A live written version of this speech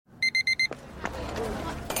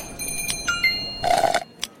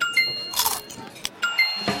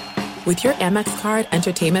With your Amex card,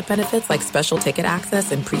 entertainment benefits like special ticket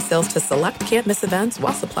access and pre-sales to select can't-miss events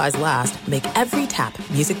while supplies last make every tap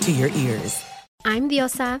music to your ears. I'm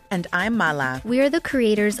Diosa. And I'm Mala. We are the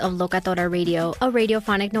creators of Locatora Radio, a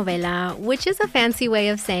radiophonic novela, which is a fancy way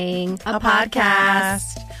of saying a podcast.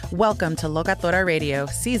 Welcome to Locatora Radio,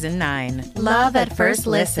 Season 9. Love at first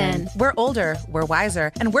listen. We're older, we're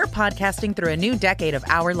wiser, and we're podcasting through a new decade of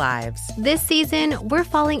our lives. This season, we're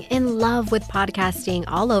falling in love with podcasting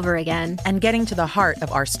all over again. And getting to the heart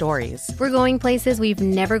of our stories. We're going places we've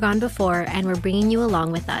never gone before, and we're bringing you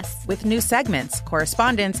along with us. With new segments,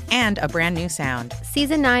 correspondence, and a brand new sound.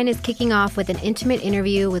 Season 9 is kicking off with an intimate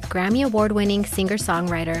interview with Grammy Award-winning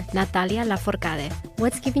singer-songwriter Natalia Lafourcade.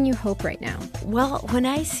 What's giving you hope right now? Well, when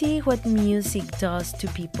I see what music does to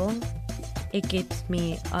people, it gives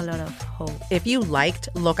me a lot of hope. If you liked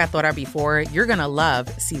Locatora before, you're going to love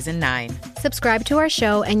Season 9. Subscribe to our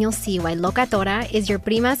show and you'll see why Locatora is your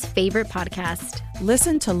prima's favorite podcast.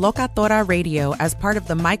 Listen to Locatora Radio as part of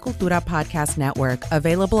the My Cultura Podcast Network,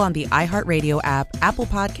 available on the iHeartRadio app, Apple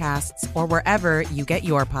Podcasts, or wherever you get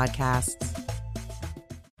your podcasts.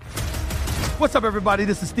 What's up, everybody?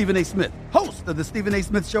 This is Stephen A. Smith, host of the Stephen A.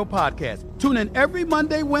 Smith Show podcast. Tune in every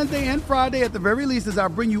Monday, Wednesday, and Friday at the very least as I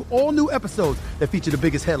bring you all new episodes that feature the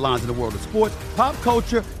biggest headlines in the world of sports, pop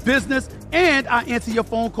culture, business, and I answer your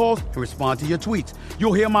phone calls and respond to your tweets.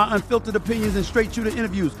 You'll hear my unfiltered opinions and straight-shooter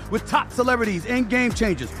interviews with top celebrities and game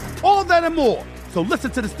changers. All of that and more. So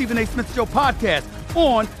listen to the Stephen A. Smith Show podcast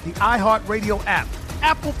on the iHeartRadio app,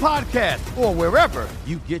 Apple Podcasts, or wherever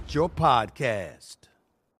you get your podcast.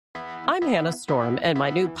 I'm Hannah Storm, and my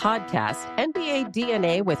new podcast, NBA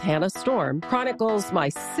DNA with Hannah Storm, chronicles my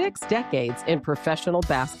 6 decades in professional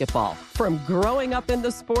basketball. From growing up in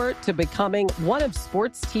the sport to becoming one of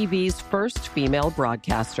sports TV's first female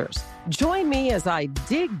broadcasters. Join me as I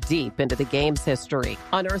dig deep into the game's history,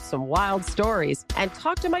 unearth some wild stories, and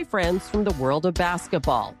talk to my friends from the world of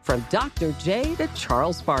basketball, from Dr. J to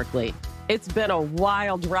Charles Barkley. It's been a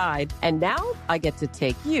wild ride, and now I get to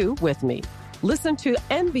take you with me. Listen to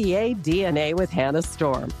NBA DNA with Hannah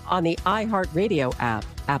Storm on the iHeartRadio app,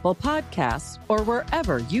 Apple Podcasts, or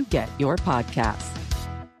wherever you get your podcasts.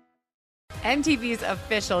 MTV's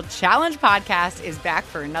official Challenge podcast is back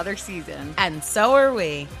for another season. And so are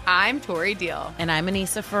we. I'm Tori Deal. And I'm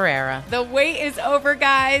Anissa Ferreira. The wait is over,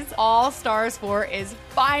 guys. All Stars 4 is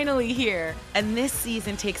finally here. And this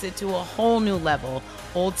season takes it to a whole new level.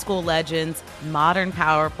 Old school legends, modern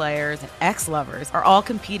power players, and ex-lovers are all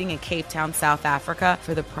competing in Cape Town, South Africa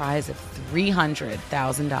for the prize of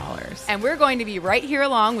 $300,000. And we're going to be right here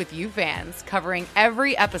along with you fans, covering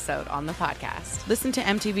every episode on the podcast. Listen to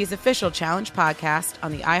MTV's official Challenge podcast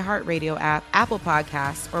on the iHeartRadio app, Apple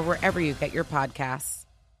Podcasts, or wherever you get your podcasts.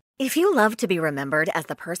 If you love to be remembered as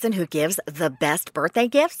the person who gives the best birthday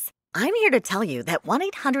gifts, I'm here to tell you that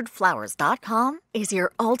 1-800-Flowers.com is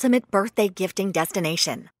your ultimate birthday gifting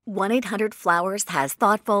destination. 1-800-Flowers has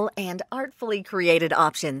thoughtful and artfully created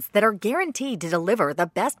options that are guaranteed to deliver the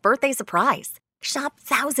best birthday surprise. Shop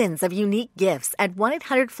thousands of unique gifts at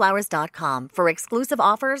 1-800-Flowers.com for exclusive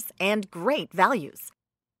offers and great values.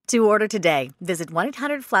 To order today, visit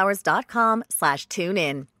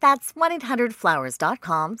 1-800-Flowers.com/tune-in. That's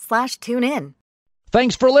 1-800-Flowers.com/tune-in.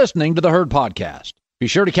 Thanks for listening to the Herd Podcast. Be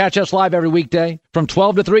sure to catch us live every weekday from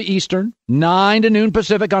 12 to 3 Eastern, 9 to noon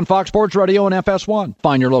Pacific on Fox Sports Radio and FS1.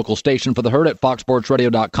 Find your local station for The Herd at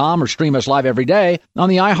foxsportsradio.com or stream us live every day on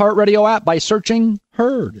the iHeartRadio app by searching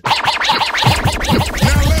Herd. Now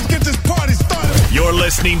let's get this party started. You're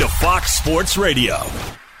listening to Fox Sports Radio.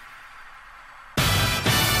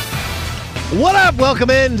 What up? Welcome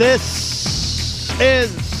in. This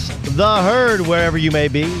is The Herd, wherever you may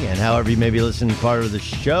be and however you may be listening to part of the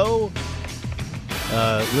show.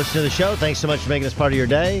 Listen to the show. Thanks so much for making this part of your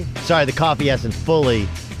day. Sorry, the coffee hasn't fully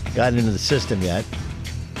gotten into the system yet.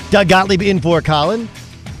 Doug Gottlieb in for Colin.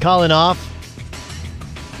 Colin off.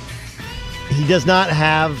 He does not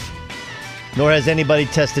have, nor has anybody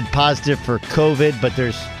tested positive for COVID, but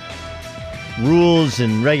there's rules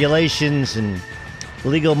and regulations and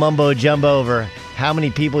legal mumbo jumbo over how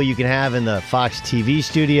many people you can have in the Fox TV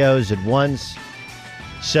studios at once.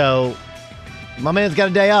 So, my man's got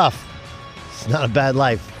a day off. It's not a bad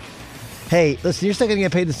life. Hey, listen, you're still going to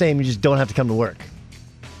get paid the same. You just don't have to come to work.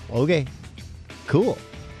 Okay. Cool.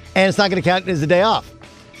 And it's not going to count as a day off.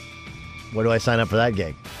 Where do I sign up for that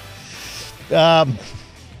gig? Ryan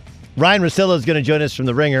Russillo is going to join us from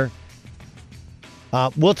The Ringer.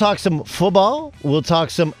 We'll talk some football. We'll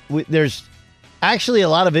talk some... There's actually a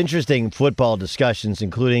lot of interesting football discussions,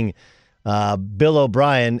 including Bill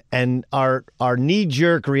O'Brien and our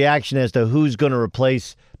knee-jerk reaction as to who's going to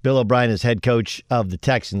replace Bill O'Brien is head coach of the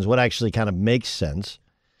Texans, what actually kind of makes sense.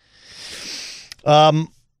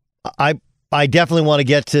 I definitely want to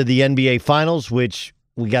get to the NBA Finals, which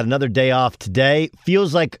we got another day off today.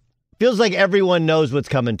 Feels like everyone knows what's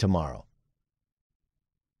coming tomorrow.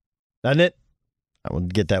 Doesn't it? I will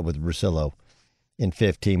get that with Russillo in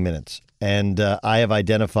 15 minutes. And I have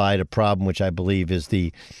identified a problem, which I believe is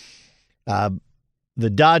the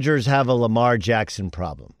Dodgers have a Lamar Jackson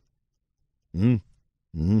problem. Get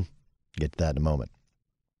to that in a moment.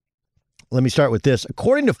 Let me start with this.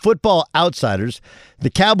 According to Football Outsiders, the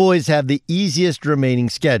Cowboys have the easiest remaining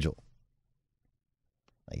schedule.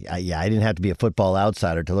 I didn't have to be a Football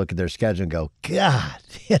Outsider to look at their schedule and go, God,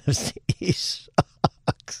 the NFC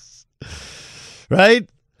sucks. Right?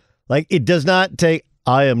 Like, it does not take,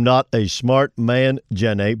 I am not a smart man,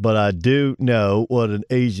 Jenny, but I do know what an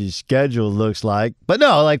easy schedule looks like. But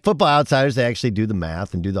no, like Football Outsiders, they actually do the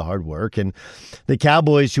math and do the hard work. And the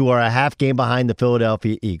Cowboys, who are a half game behind the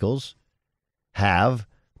Philadelphia Eagles, have,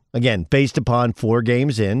 again, based upon 4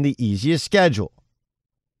 games in, the easiest schedule.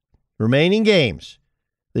 Remaining games,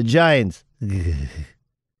 the Giants, the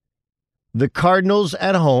Cardinals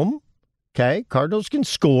at home. Okay, Cardinals can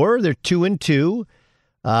score. They're 2-2.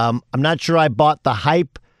 I'm not sure I bought the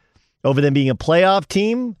hype over them being a playoff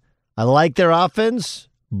team. I like their offense,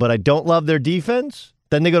 but I don't love their defense.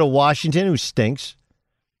 Then they go to Washington, who stinks.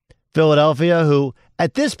 Philadelphia, who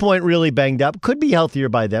at this point really banged up. Could be healthier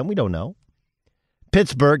by then. We don't know.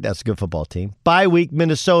 Pittsburgh, that's a good football team. Bye week,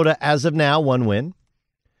 Minnesota, as of now, 1 win.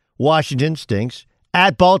 Washington stinks.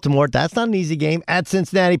 At Baltimore, that's not an easy game. At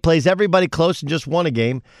Cincinnati, plays everybody close and just won a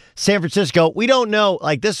game. San Francisco, we don't know.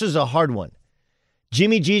 Like, this is a hard one.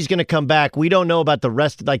 Jimmy G's going to come back. We don't know about the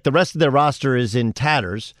rest. Like, the rest of their roster is in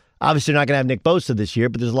tatters. Obviously, they're not going to have Nick Bosa this year,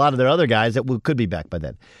 but there's a lot of their other guys that could be back by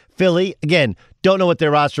then. Philly, again, don't know what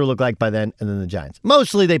their roster will look like by then. And then the Giants.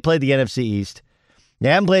 Mostly, they play the NFC East. They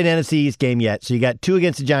haven't played an NFC East game yet, so you got 2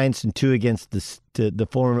 against the Giants and 2 against the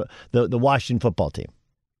Washington football team.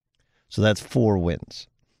 So that's 4 wins,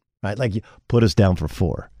 right? Like, you put us down for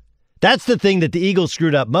 4. That's the thing that the Eagles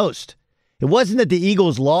screwed up most. It wasn't that the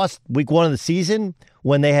Eagles lost week 1 of the season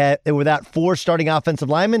when they were without 4 starting offensive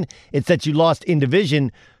linemen. It's that you lost in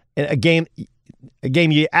division in a game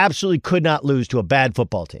you absolutely could not lose to a bad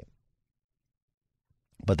football team.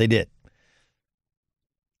 But they did.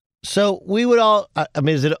 So we would all, I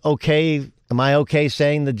mean, is it okay? Am I okay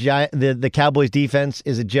saying the Cowboys defense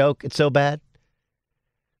is a joke? It's so bad.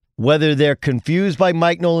 Whether they're confused by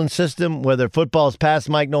Mike Nolan's system, whether football's passed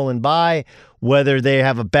Mike Nolan by, whether they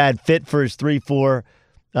have a bad fit for his 3-4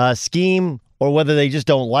 scheme, or whether they just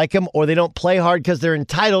don't like him, or they don't play hard because they're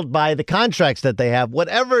entitled by the contracts that they have.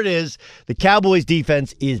 Whatever it is, the Cowboys'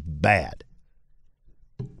 defense is bad.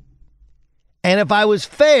 And if I was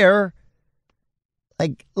fair,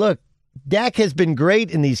 like, look, Dak has been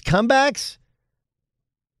great in these comebacks,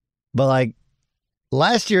 but like,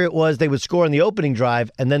 last year it was they would score on the opening drive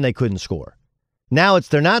and then they couldn't score. Now it's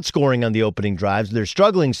they're not scoring on the opening drives. They're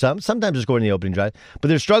struggling some. Sometimes they're scoring the opening drive, but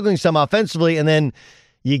they're struggling some offensively, and then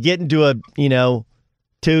you get into a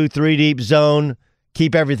 2-3 deep zone,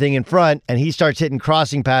 keep everything in front, and he starts hitting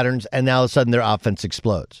crossing patterns, and now all of a sudden their offense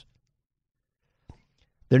explodes.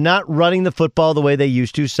 They're not running the football the way they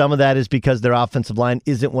used to. Some of that is because their offensive line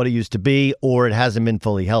isn't what it used to be, or it hasn't been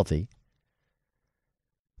fully healthy.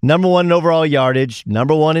 Number 1 in overall yardage,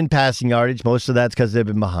 number 1 in passing yardage. Most of that's because they've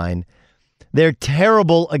been behind. They're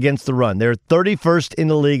terrible against the run. They're 31st in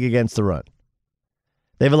the league against the run.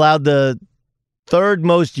 They've allowed the 3rd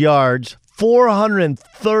most yards,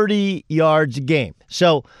 430 yards a game.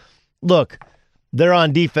 So, look, they're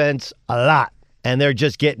on defense a lot, and they're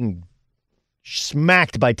just getting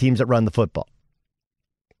smacked by teams that run the football.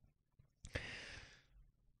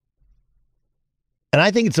 And I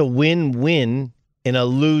think it's a win-win in a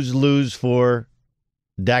lose-lose for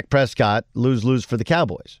Dak Prescott, lose-lose for the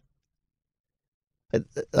Cowboys.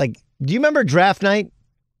 Like, do you remember draft night?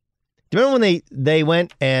 Do you remember when they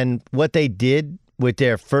went and what they did with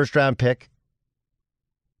their first-round pick?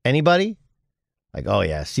 Anybody? Like, oh,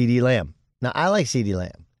 yeah, C.D. Lamb. Now, I like C.D.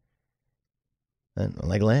 Lamb. I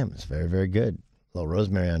like Lamb. It's very, very good. A little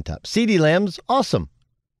rosemary on top. C.D. Lamb's awesome.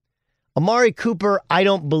 Amari Cooper, I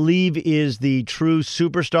don't believe is the true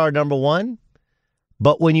superstar number 1.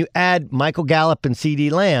 But when you add Michael Gallup and C.D.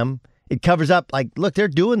 Lamb, it covers up, like, look, they're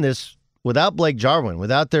doing this without Blake Jarwin,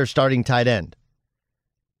 without their starting tight end.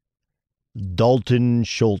 Dalton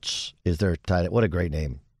Schultz is their tight end. What a great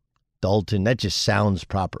name. Dalton, that just sounds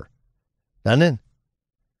proper. Doesn't it?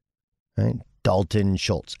 Right? Dalton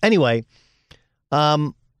Schultz. Anyway,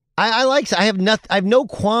 I have no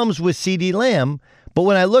qualms with C.D. Lamb, But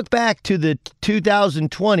when I look back to the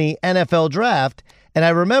 2020 NFL draft, and I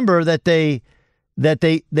remember that they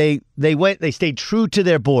stayed true to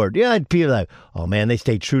their board. Yeah, people are like, oh man, they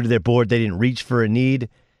stayed true to their board. They didn't reach for a need.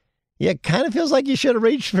 Yeah, it kind of feels like you should have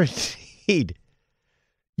reached for a need.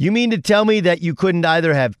 You mean to tell me that you couldn't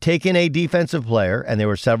either have taken a defensive player, and there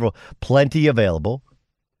were plenty available.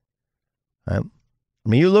 I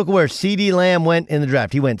mean, you look where CeeDee Lamb went in the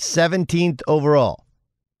draft. He went 17th overall.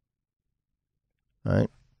 All right.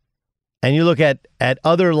 And you look at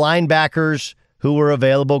other linebackers who were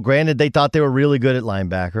available. Granted, they thought they were really good at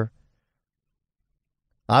linebacker.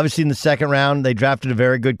 Obviously, in the second round, they drafted a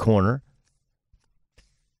very good corner.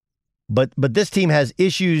 But this team has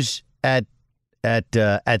issues at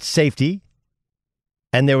safety,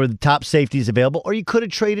 and there were the top safeties available, or you could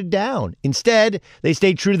have traded down. Instead, they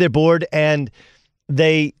stayed true to their board, and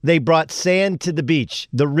they brought sand to the beach.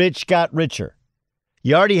 The rich got richer.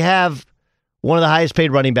 You already have one of the highest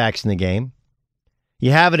paid running backs in the game.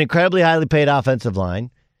 You have an incredibly highly paid offensive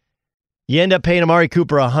line. You end up paying Amari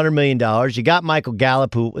Cooper $100 million. You got Michael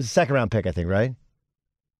Gallup, who was a second-round pick, I think, right?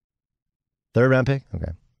 Third-round pick?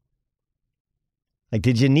 Okay. Like,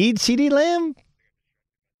 did you need CeeDee Lamb?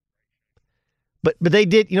 But they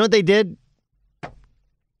did. You know what they did?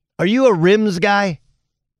 Are you a rims guy?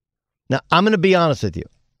 Now, I'm going to be honest with you.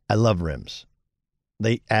 I love rims.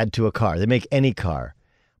 They add to a car. They make any car.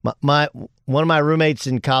 One of my roommates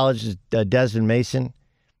in college is Desmond Mason.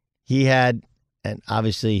 He had, and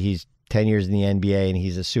obviously he's 10 years in the NBA, and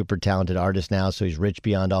he's a super talented artist now, so he's rich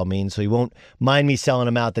beyond all means. So he won't mind me selling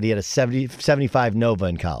him out that he had a 75 Nova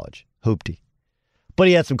in college. Hoopty. But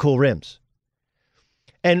he had some cool rims.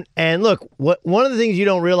 And look, one of the things you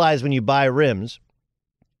don't realize when you buy rims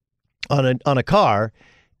on a car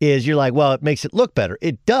is you're like, well, it makes it look better.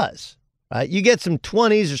 It does. Right? You get some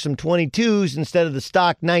 20s or some 22s instead of the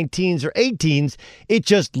stock 19s or 18s. It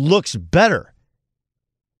just looks better.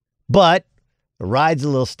 But the ride's a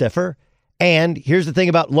little stiffer. And here's the thing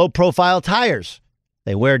about low-profile tires.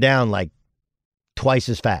 They wear down like twice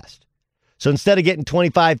as fast. So instead of getting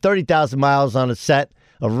 25, 30,000 miles on a set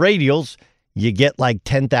of radials, you get like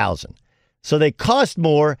 10,000. So they cost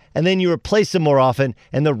more, and then you replace them more often,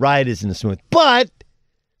 and the ride isn't as smooth. But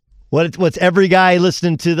what's every guy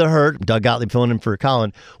listening to the Herd, Doug Gottlieb filling in for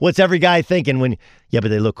Colin, what's every guy thinking when, yeah, but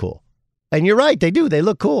they look cool. And you're right, they do. They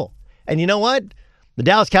look cool. And you know what? The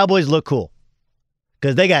Dallas Cowboys look cool.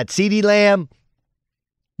 Because they got CeeDee Lamb,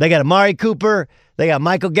 they got Amari Cooper, they got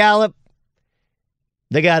Michael Gallup,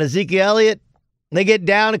 they got Ezekiel Elliott. They get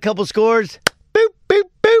down a couple scores. Boop, boop,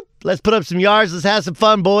 boop. Let's put up some yards. Let's have some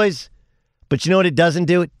fun, boys. But you know what it doesn't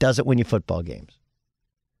do? It doesn't win you football games.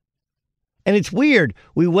 And it's weird.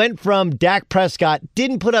 We went from Dak Prescott,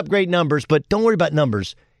 didn't put up great numbers, but don't worry about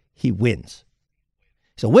numbers. He wins.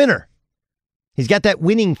 He's a winner. He's got that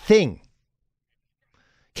winning thing.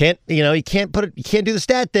 You can't do the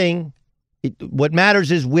stat thing. What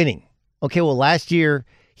matters is winning. Okay, well, last year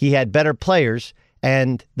he had better players,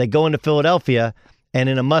 and they go into Philadelphia, and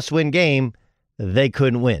in a must-win game, they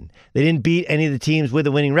couldn't win. They didn't beat any of the teams with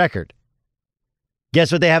a winning record.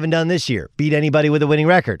 Guess what they haven't done this year? Beat anybody with a winning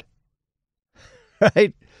record.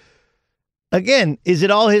 Right? Again, is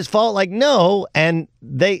it all his fault? Like, no. And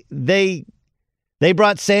they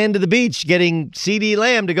brought sand to the beach, getting CeeDee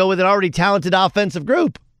Lamb to go with an already talented offensive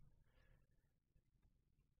group.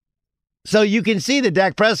 So you can see that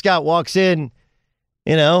Dak Prescott walks in,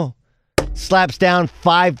 slaps down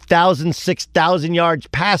 5,000, 6,000 yards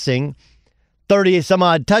passing, 30 some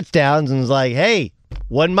odd touchdowns, and is like, hey,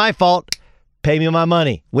 wasn't my fault. Pay me my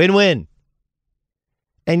money. Win-win.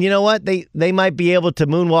 And you know what? They might be able to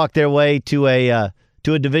moonwalk their way to a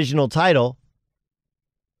divisional title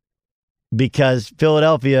because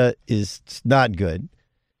Philadelphia is not good.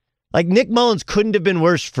 Like, Nick Mullins couldn't have been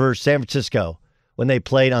worse for San Francisco when they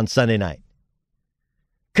played on Sunday night.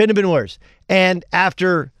 Couldn't have been worse. And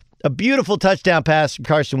after a beautiful touchdown pass from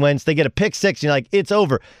Carson Wentz, they get a pick six, and you're like, it's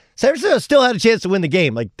over. San Francisco still had a chance to win the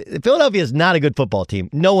game. Like, Philadelphia is not a good football team.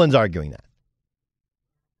 No one's arguing that.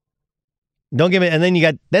 Don't give it. And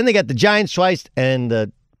then they got the Giants twice and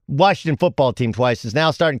the Washington football team twice. Is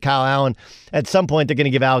now starting Kyle Allen. At some point, they're going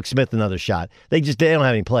to give Alex Smith another shot. They don't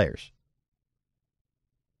have any players.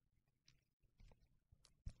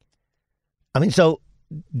 I mean, so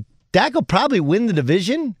Dak will probably win the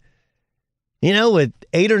division, with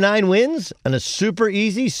 8 or 9 wins and a super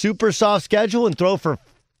easy, super soft schedule and throw for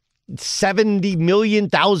 70 million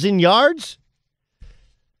yards.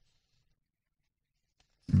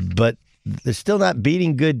 But they're still not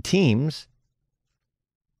beating good teams.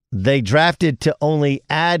 They drafted to only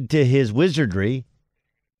add to his wizardry.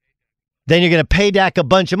 Then you're going to pay Dak a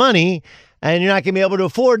bunch of money, and you're not going to be able to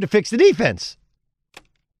afford to fix the defense.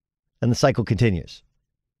 And the cycle continues.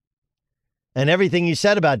 And everything you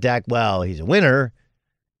said about Dak, well, he's a winner,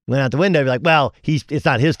 went out the window. You're like, well, it's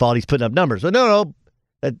not his fault. He's putting up numbers. So no.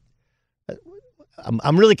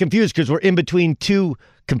 I'm really confused because we're in between two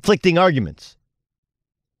conflicting arguments.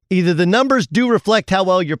 Either the numbers do reflect how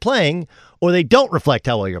well you're playing, or they don't reflect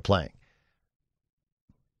how well you're playing.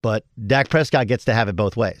 But Dak Prescott gets to have it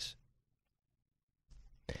both ways.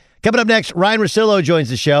 Coming up next, Ryan Russillo joins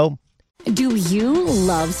the show. Do you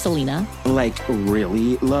love Selena? Like,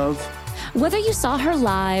 really love? Whether you saw her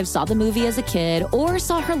live, saw the movie as a kid, or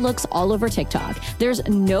saw her looks all over TikTok, there's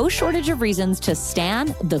no shortage of reasons to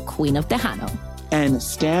stan the Queen of Tejano. And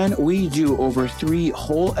Stan, we do over 3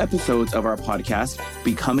 whole episodes of our podcast,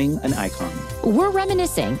 Becoming an Icon. We're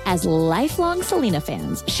reminiscing as lifelong Selena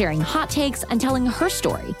fans, sharing hot takes and telling her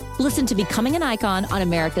story. Listen to Becoming an Icon on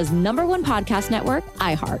America's #1 podcast network,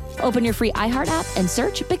 iHeart. Open your free iHeart app and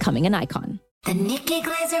search Becoming an Icon. The Nikki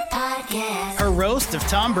Glaser Podcast. Her roast of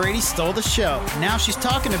Tom Brady stole the show. Now she's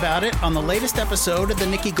talking about it on the latest episode of the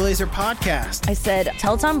Nikki Glaser Podcast. I said,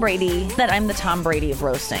 tell Tom Brady that I'm the Tom Brady of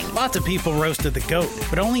roasting. Lots of people roasted the GOAT,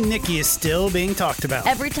 but only Nikki is still being talked about.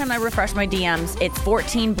 Every time I refresh my DMs, it's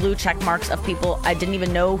 14 blue check marks of people I didn't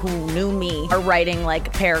even know who knew me are writing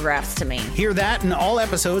like paragraphs to me. Hear that in all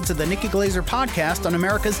episodes of the Nikki Glaser Podcast on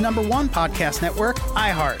America's #1 podcast network,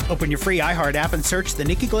 iHeart. Open your free iHeart app and search the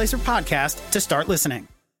Nikki Glaser Podcast to start listening.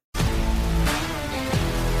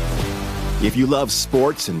 If you love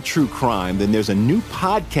sports and true crime, then there's a new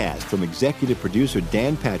podcast from executive producer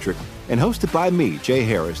Dan Patrick and hosted by me, Jay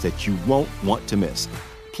Harris, that you won't want to miss.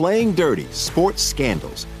 Playing Dirty: Sports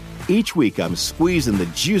Scandals. Each week, I'm squeezing the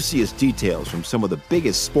juiciest details from some of the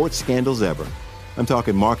biggest sports scandals ever. I'm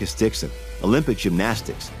talking Marcus Dixon, Olympic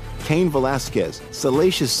gymnastics, Cain Velasquez,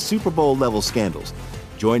 salacious Super Bowl-level scandals.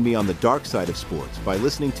 Join me on the dark side of sports by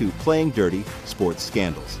listening to Playing Dirty: Sports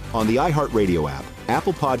Scandals on the iHeartRadio app,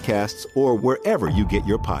 Apple Podcasts, or wherever you get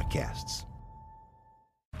your podcasts.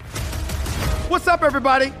 What's up,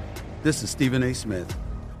 everybody? This is Stephen A. Smith.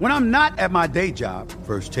 When I'm not at my day job,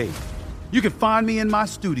 First Take, you can find me in my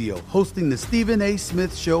studio hosting the Stephen A.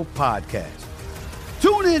 Smith Show podcast.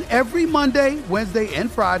 Tune in every Monday, Wednesday,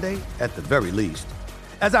 and Friday, at the very least,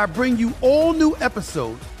 as I bring you all new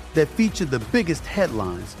episodes that feature the biggest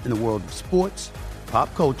headlines in the world of sports,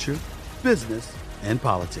 pop culture, business, and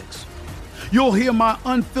politics. You'll hear my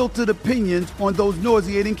unfiltered opinions on those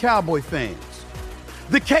nauseating Cowboy fans,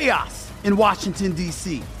 the chaos in Washington,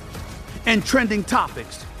 D.C., and trending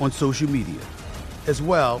topics on social media, as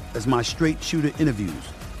well as my straight shooter interviews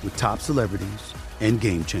with top celebrities and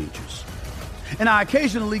game changers. And I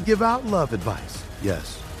occasionally give out love advice.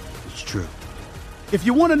 Yes, it's true. If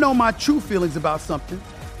you want to know my true feelings about something,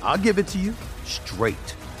 I'll give it to you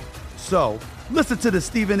straight. So, listen to the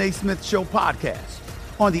Stephen A. Smith Show podcast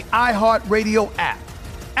on the iHeartRadio app,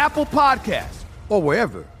 Apple Podcasts, or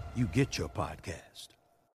wherever you get your podcast.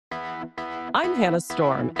 I'm Hannah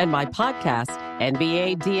Storm, and my podcast,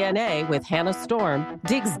 NBA DNA with Hannah Storm,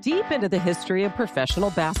 digs deep into the history of professional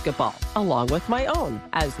basketball, along with my own,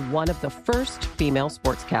 as one of the first female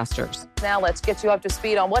sportscasters. Now let's get you up to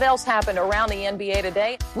speed on what else happened around the NBA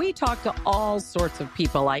today. We talk to all sorts of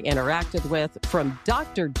people I interacted with, from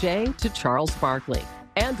Dr. J to Charles Barkley,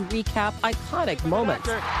 and recap iconic moments.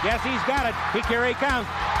 Yes, he's got it. Here he comes.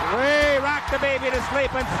 Way rock the baby to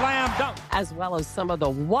sleep and slam dunk. As well as some of the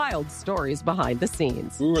wild stories behind the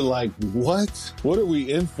scenes. We were like, what? What are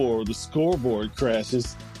we in for? The scoreboard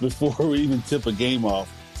crashes before we even tip a game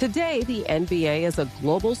off. Today, the NBA is a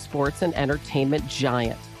global sports and entertainment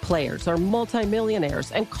giant. Players are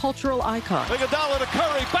multimillionaires and cultural icons. Iguodala to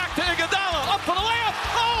Curry, back to Iguodala, up for the layup.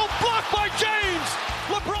 Oh, blocked by James.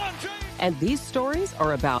 LeBron James. And these stories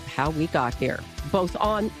are about how we got here, both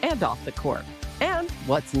on and off the court. And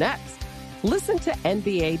what's next? Listen to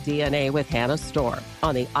NBA DNA with Hannah Storm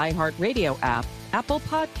on the iHeartRadio app, Apple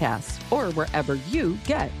Podcasts, or wherever you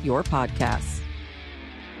get your podcasts.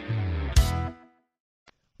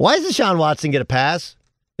 Why does Deshaun Watson get a pass?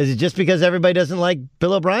 Is it just because everybody doesn't like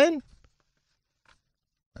Bill O'Brien?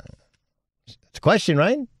 It's a question,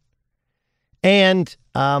 right? And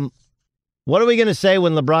what are we going to say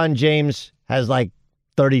when LeBron James has like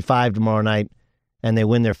 35 tomorrow night and they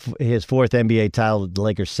win his 4th NBA title, the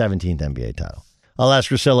Lakers' 17th NBA title? I'll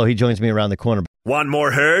ask Russillo. He joins me around the corner. Want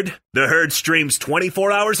more Herd? The Herd streams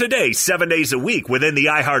 24 hours a day, 7 days a week within the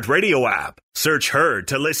iHeartRadio app. Search Herd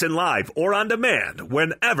to listen live or on demand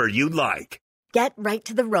whenever you like. Get right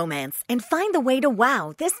to the romance and find the way to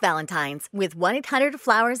wow this Valentine's with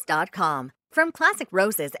 1-800-Flowers.com. From classic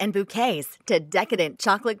roses and bouquets to decadent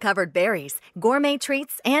chocolate-covered berries, gourmet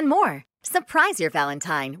treats, and more, Surprise your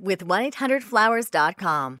Valentine with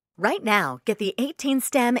 1-800-Flowers.com. Right now, get the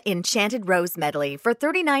 18-stem Enchanted Rose Medley for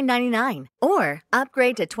 $39.99. Or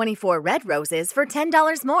upgrade to 24 red roses for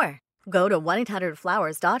 $10 more. Go to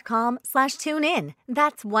 1-800-Flowers.com/tune-in.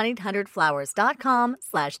 That's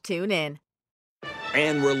 1-800-Flowers.com/tune-in.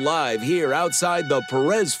 And we're live here outside the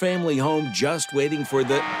Perez family home, just waiting for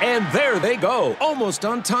the... And there they go, almost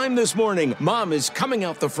on time this morning. Mom is coming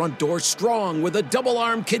out the front door strong with a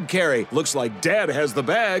double-arm kid carry. Looks like Dad has the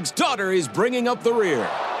bags. Daughter is bringing up the rear.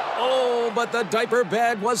 Oh, but the diaper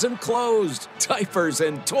bag wasn't closed. Diapers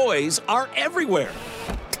and toys are everywhere.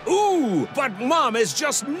 Ooh, but Mom has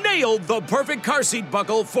just nailed the perfect car seat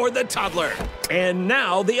buckle for the toddler. And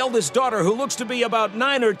now the eldest daughter, who looks to be about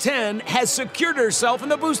 9 or 10, has secured herself in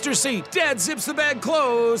the booster seat. Dad zips the bag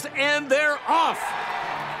closed, and they're off.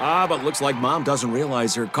 But looks like Mom doesn't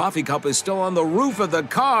realize her coffee cup is still on the roof of the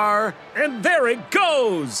car. And there it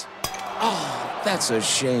goes. Oh, that's a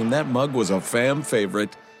shame. That mug was a fam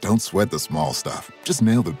favorite. Don't sweat the small stuff. Just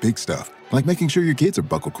nail the big stuff. Like making sure your kids are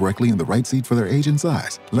buckled correctly in the right seat for their age and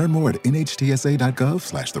size. Learn more at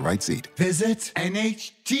nhtsa.gov/the right seat. Visit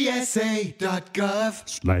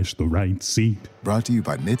nhtsa.gov/the right seat. Brought to you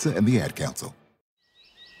by NHTSA and the Ad Council.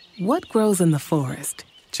 What grows in the forest?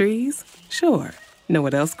 Trees? Sure. Know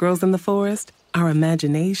what else grows in the forest? Our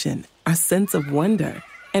imagination, our sense of wonder,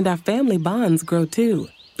 and our family bonds grow too.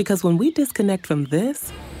 Because when we disconnect from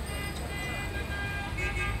this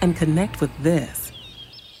and connect with this,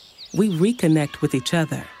 we reconnect with each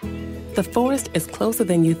other. The forest is closer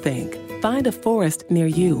than you think. Find a forest near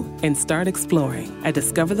you and start exploring at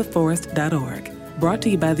discovertheforest.org. Brought to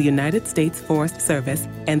you by the United States Forest Service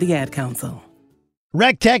and the Ad Council.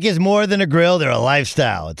 RecTech is more than a grill, they're a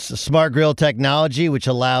lifestyle. It's a smart grill technology which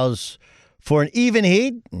allows for an even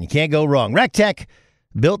heat, and you can't go wrong. RecTech,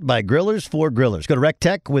 built by grillers for grillers. Go to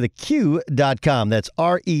rectech.com. That's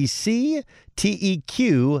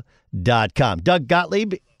RecTeq.com. Doug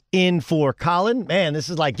Gottlieb in for Colin. Man, this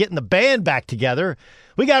is like getting the band back together.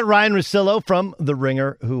 We got Ryan Russillo from The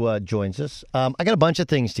Ringer who joins us. I got a bunch of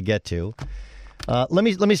things to get to. Let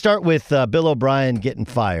me start with Bill O'Brien getting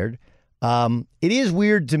fired. It is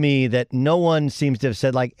weird to me that no one seems to have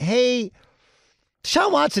said, like, hey,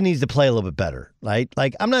 Deshaun Watson needs to play a little bit better, right?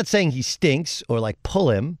 Like, I'm not saying he stinks or, like, pull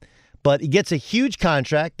him, but he gets a huge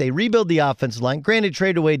contract. They rebuild the offensive line. Granted,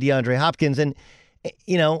 trade away DeAndre Hopkins. And,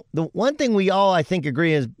 you know, the one thing we all, I think,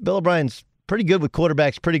 agree is Bill O'Brien's pretty good with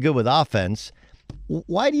quarterbacks, pretty good with offense.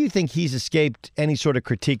 Why do you think he's escaped any sort of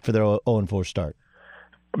critique for their 0-4 start?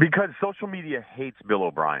 Because social media hates Bill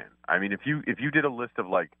O'Brien. I mean, if you did a list of,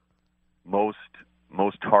 like, most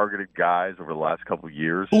targeted guys over the last couple of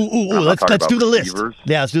years. Let's do the list.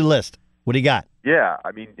 Yeah, let's do the list. What do you got? Yeah,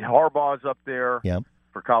 I mean, Harbaugh's up there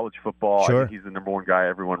for college football. Sure. I think he's the number one guy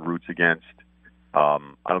everyone roots against. I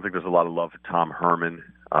don't think there's a lot of love for Tom Herman,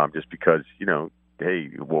 just because, you know,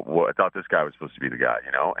 hey, I thought this guy was supposed to be the guy,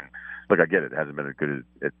 you know. And look, I get it. It hasn't been as good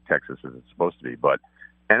at Texas as it's supposed to be. But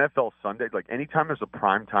NFL Sunday, like anytime there's a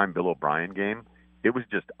primetime Bill O'Brien game, it was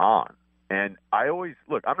just on. And I always,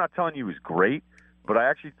 look, I'm not telling you he was great, but I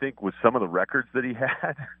actually think with some of the records that he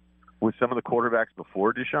had with some of the quarterbacks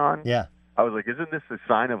before Deshaun, I was like, isn't this a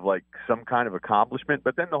sign of like some kind of accomplishment?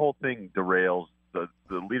 But then the whole thing derails. The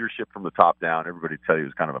leadership from the top down, everybody tell you,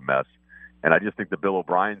 is kind of a mess. And I just think the Bill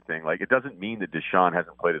O'Brien thing, like, it doesn't mean that Deshaun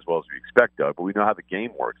hasn't played as well as we expect, Doug, but we know how the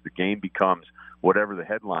game works. The game becomes whatever the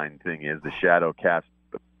headline thing is, the shadow cast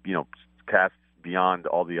beyond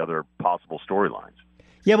all the other possible storylines.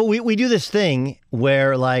 Yeah, but we do this thing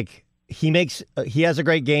where, like, he has a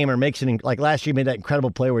great game or makes it, like last year he made that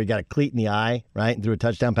incredible play where he got a cleat in the eye, right, and threw a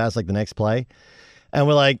touchdown pass like the next play. And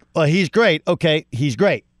we're like, well, he's great. Okay, he's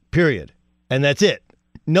great, period. And that's it.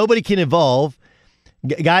 Nobody can evolve.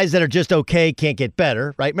 Guys that are just okay can't get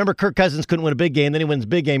better, right? Remember, Kirk Cousins couldn't win a big game. Then he wins a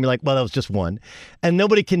big game. You're like, well, that was just one. And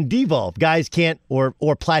nobody can devolve. Guys can't or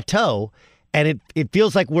plateau. And it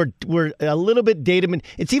feels like we're a little bit dated.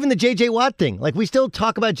 It's even the J.J. Watt thing. Like, we still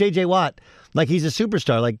talk about J.J. Watt like he's a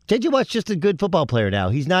superstar. Like, J.J. Watt's just a good football player now.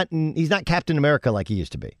 He's not Captain America like he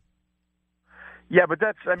used to be. Yeah, but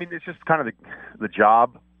it's just kind of the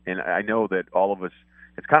job. And I know that all of us,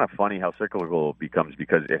 it's kind of funny how cyclical it becomes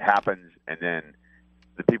because it happens and then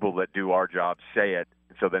the people that do our jobs say it,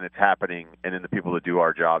 so then it's happening, and then the people that do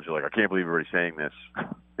our jobs are like, I can't believe everybody's saying this.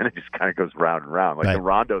 And it just kind of goes round and round. Like the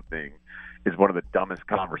Rondo thing is one of the dumbest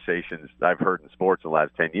conversations I've heard in sports in the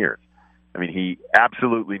last 10 years. I mean, he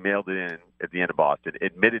absolutely mailed it in at the end of Boston,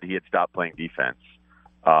 admitted he had stopped playing defense,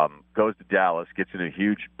 Goes to Dallas, gets in a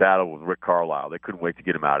huge battle with Rick Carlisle. They couldn't wait to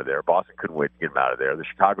get him out of there. Boston couldn't wait to get him out of there. The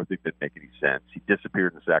Chicago thing didn't make any sense. He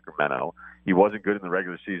disappeared in Sacramento. He wasn't good in the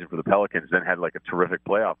regular season for the Pelicans, then had like a terrific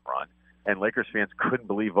playoff run. And Lakers fans couldn't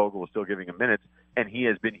believe Vogel was still giving him minutes, and he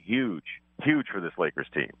has been huge for this Lakers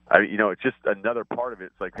team. It's just another part of it.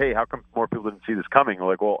 It's like, hey, how come more people didn't see this coming? They're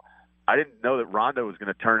like, well, I didn't know that Rondo was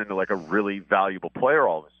going to turn into like a really valuable player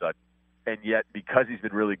all of a sudden. And yet, because he's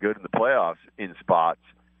been really good in the playoffs in spots,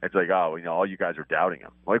 it's like, oh, all you guys are doubting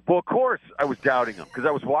him. Like, well, of course I was doubting him because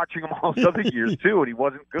I was watching him all those other years too, and he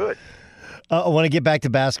wasn't good. I want to get back to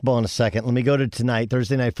basketball in a second. Let me go to tonight,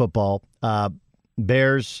 Thursday Night Football.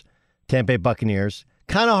 Bears, Tampa Bay Buccaneers.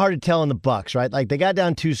 Kind of hard to tell in the Bucs, right? Like, they got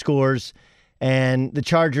down 2 scores, and the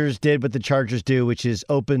Chargers did what the Chargers do, which is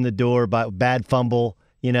open the door by bad fumble,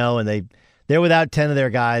 and they're without 10 of their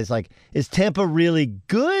guys. Like, is Tampa really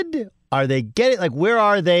good? Are they getting, like, where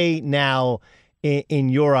are they now in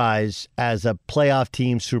your eyes as a playoff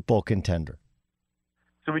team, Super Bowl contender?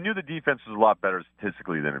 So we knew the defense was a lot better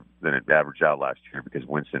statistically than it averaged out last year because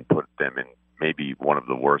Winston put them in maybe one of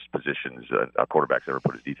the worst positions a quarterback's ever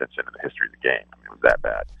put his defense in the history of the game. I mean, it was that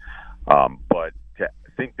bad. But to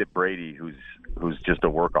think that Brady, who's just a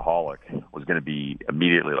workaholic, was going to be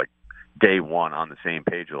immediately like day one on the same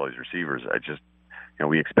page with all these receivers,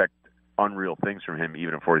 we expect unreal things from him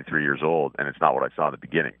even at 43 years old, and it's not what I saw in the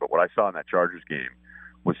beginning. But what I saw in that Chargers game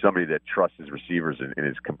was somebody that trusts his receivers and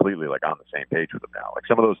is completely like on the same page with them now. Like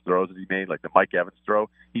some of those throws that he made, like the Mike Evans throw,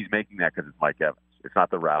 he's making that because it's Mike Evans. It's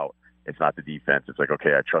not the route. It's not the defense. It's like,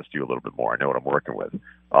 okay, I trust you a little bit more. I know what I'm working with.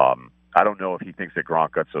 I don't know if he thinks that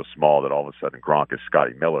Gronk got so small that all of a sudden Gronk is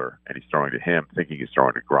Scotty Miller and he's throwing to him thinking he's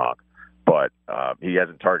throwing to Gronk. But he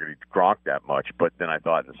hasn't targeted Gronk that much. But then I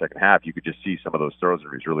thought in the second half, you could just see some of those throws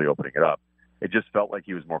where he's really opening it up. It just felt like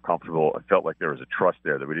he was more comfortable. It felt like there was a trust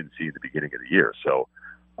there that we didn't see at the beginning of the year. So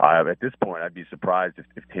at this point, I'd be surprised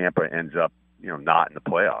if Tampa ends up, not in the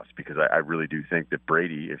playoffs, because I really do think that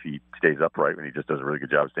Brady, if he stays upright and he just does a really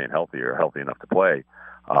good job staying healthy or healthy enough to play,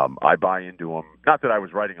 I buy into him. Not that I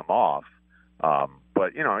was writing him off,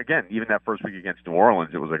 but again, even that first week against New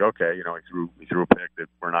Orleans, it was like, okay, he threw a pick that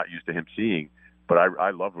we're not used to him seeing. But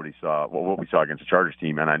I loved what we saw against the Chargers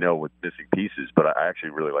team, and I know with missing pieces, but I actually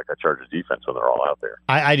really like that Chargers defense when they're all out there.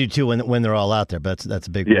 I do too when they're all out there, but that's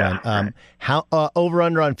a big one. Right. How over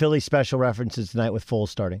under on Philly special references tonight with Foles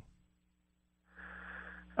starting?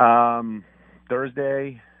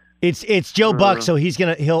 Thursday. It's Joe Buck, so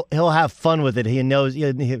he'll have fun with it. He knows,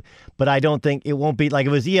 but I don't think it won't be like it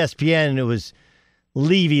was ESPN and it was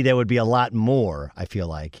Levy. There would be a lot more. I feel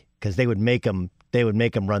like because they would make him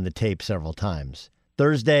run the tape several times.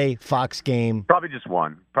 Thursday, Fox game. Probably just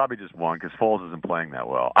one because Foles isn't playing that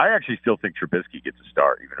well. I actually still think Trubisky gets a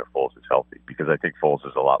start even if Foles is healthy because I think Foles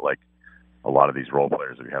is a lot like a lot of these role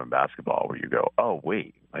players that we have in basketball where you go, oh,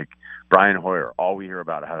 wait, like Brian Hoyer, all we hear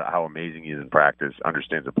about how amazing he is in practice,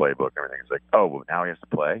 understands the playbook and everything. It's like, oh, well, now he has to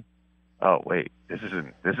play? Oh, wait, this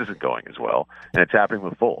isn't going as well. And it's happening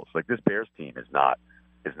with Foles. Like this Bears team is not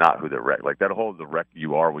who they're like that whole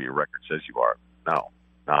you are what your record says you are. No,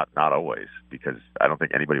 not always, because I don't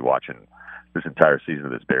think anybody watching this entire season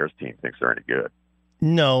of this Bears team thinks they're any good.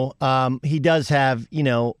 No, he does have,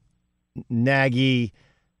 Nagy,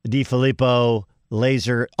 DiFilippo,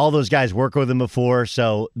 Laser, all those guys work with him before,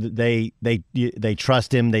 so they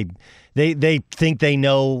trust him. They think they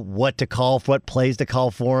know what plays to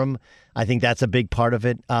call for him. I think that's a big part of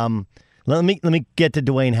it. Let me get to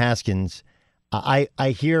Dwayne Haskins.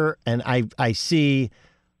 I hear and I see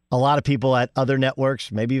a lot of people at other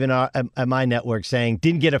networks, maybe even at my network, saying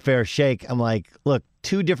didn't get a fair shake. I'm like, look,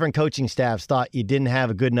 2 different coaching staffs thought you didn't have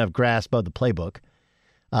a good enough grasp of the playbook.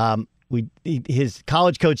 His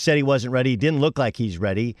college coach said he wasn't ready. He didn't look like he's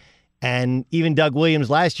ready. And even Doug Williams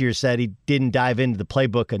last year said he didn't dive into the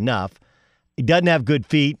playbook enough. He doesn't have good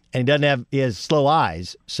feet, and he has slow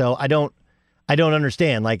eyes. So I don't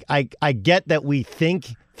understand. Like, I get that we think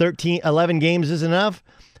 11 games is enough,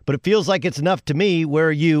 but it feels like it's enough to me. Where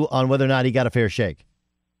are you on whether or not he got a fair shake?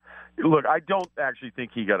 Look, I don't actually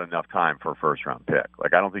think he got enough time for a first-round pick.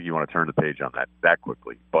 Like, I don't think you want to turn the page on that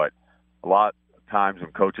quickly. But a lot times when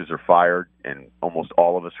coaches are fired and almost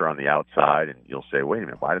all of us are on the outside and you'll say, wait a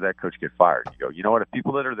minute, why did that coach get fired? You go, you know what, if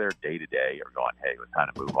people that are there day to day are going, hey, let's kind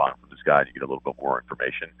of move on from this guy and you get a little bit more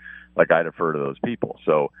information, like I defer to those people.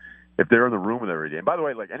 So if they're in the room with every day, and by the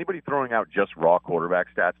way, like anybody throwing out just raw quarterback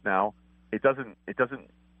stats now, it doesn't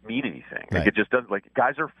mean anything. Right. Like it just doesn't, like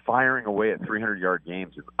guys are firing away at 300-yard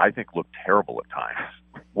games and I think look terrible at times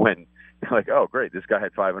when like, oh, great, this guy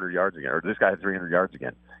had 500 yards again, or this guy had 300 yards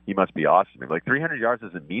again. He must be awesome. And like 300 yards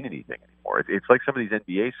doesn't mean anything anymore. It's like some of these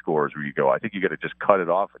NBA scores where you go, I think you got to just cut it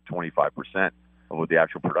off at 25% of what the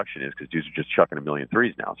actual production is because dudes are just chucking a million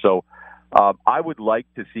threes now. So I would like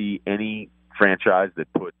to see any franchise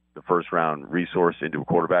that put the first-round resource into a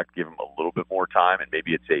quarterback, give him a little bit more time, and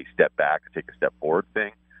maybe it's a step back, take a step forward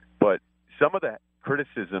thing. But some of the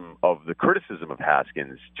criticism of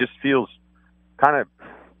Haskins just feels kind of,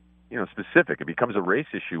 specific. It becomes a race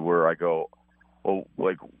issue where I go, well,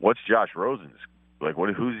 like, what's Josh Rosen's? Like,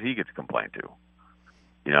 who does he get to complain to?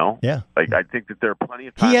 Yeah. Like, I think that there are plenty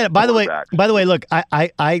of times. Yeah. By the way, look,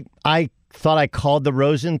 I thought I called the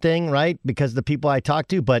Rosen thing, right? Because the people I talked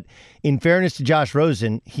to. But in fairness to Josh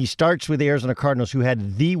Rosen, he starts with the Arizona Cardinals, who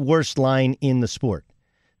had the worst line in the sport.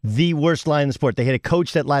 The worst line in the sport. They had a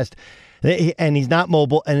coach and he's not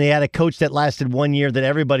mobile, and they had a coach that lasted 1 year that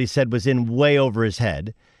everybody said was in way over his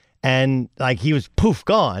head. And like he was poof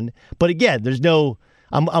gone. But again, there's no.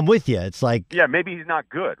 I'm with you. It's like maybe he's not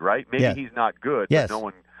good, right? Maybe he's not good. Yes.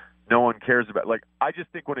 But no one cares about. Like I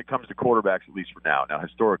just think when it comes to quarterbacks, at least for now. Now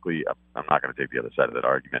historically, I'm not going to take the other side of that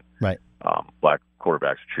argument. Right. Black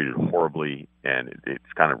quarterbacks are treated horribly, and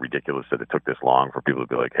it's kind of ridiculous that it took this long for people to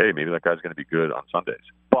be like, hey, maybe that guy's going to be good on Sundays.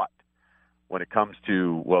 But when it comes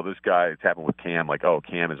to this guy, it's happened with Cam. Like, oh,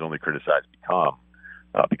 Cam is only criticized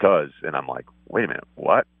because, and I'm like, wait a minute,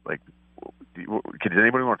 what? Like, does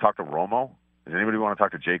anybody want to talk to Romo? Does anybody want to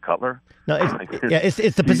talk to Jay Cutler? No,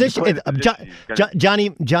 it's the position. Johnny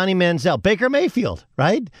Manziel, Baker Mayfield,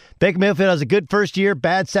 right? Baker Mayfield has a good first year,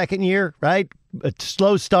 bad second year, right? A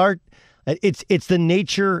slow start. It's the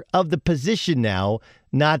nature of the position now.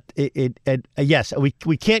 Not yes,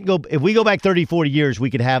 we can't go. If we go back 30, 40 years,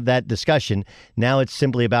 we could have that discussion. Now it's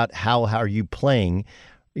simply about how are you playing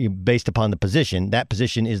based upon the position. That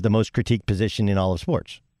position is the most critiqued position in all of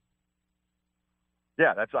sports.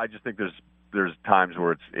 Yeah, I just think there's times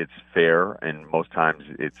where it's fair, and most times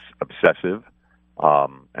it's obsessive.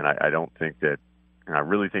 And I don't think that. And I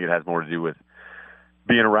really think it has more to do with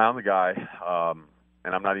being around the guy.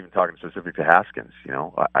 And I'm not even talking specific to Haskins.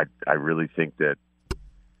 I really think that.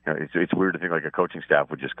 It's weird to think like a coaching staff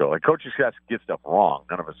would just go like coaching staffs get stuff wrong.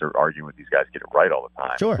 None of us are arguing with these guys get it right all the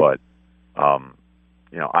time. Sure. But I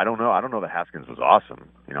don't know. I don't know that Haskins was awesome.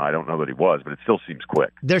 I don't know that he was, but it still seems quick.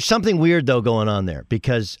 There's something weird though going on there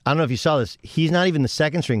because I don't know if you saw this. He's not even the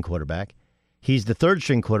second string quarterback. He's the third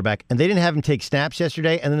string quarterback, and they didn't have him take snaps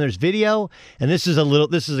yesterday. And then there's video, and this is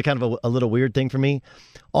a kind of a little weird thing for me.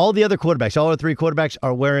 All the other quarterbacks, all the three quarterbacks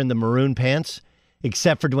are wearing the maroon pants.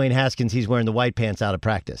 Except for Dwayne Haskins, he's wearing the white pants out of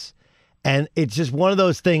practice. And it's just one of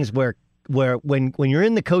those things where when you're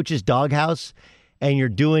in the coach's doghouse and you're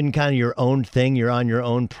doing kind of your own thing, you're on your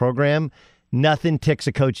own program, nothing ticks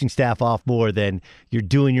a coaching staff off more than you're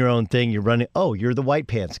doing your own thing, you're running, oh, you're the white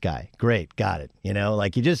pants guy. Great, got it.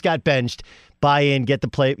 Like you just got benched, buy in, get the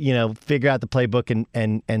play, figure out the playbook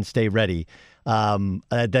and stay ready.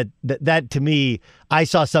 That to me, I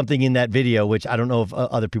saw something in that video which I don't know if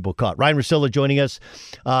other people caught. Ryan Russillo joining us.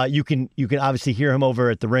 You can obviously hear him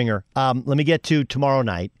over at the Ringer. Let me get to tomorrow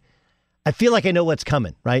night. I feel like I know what's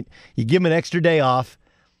coming. Right? You give him an extra day off.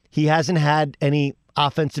 He hasn't had any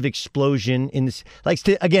offensive explosion in this.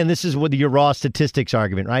 Again, this is with your raw statistics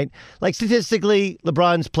argument, right? Like statistically,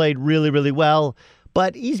 LeBron's played really, really well,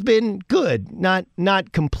 but he's been good, not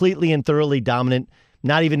completely and thoroughly dominant.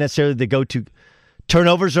 Not even necessarily the go-to.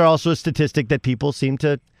 Turnovers are also a statistic that people seem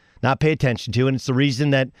to not pay attention to, and it's the reason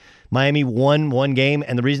that Miami won one game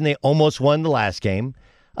and the reason they almost won the last game.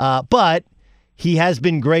 But he has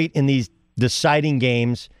been great in these deciding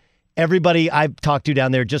games. Everybody I've talked to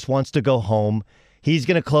down there just wants to go home. He's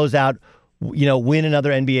going to close out, win another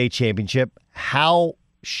NBA championship. How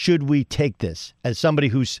should we take this as somebody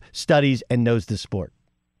who studies and knows the sport?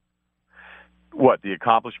 What, the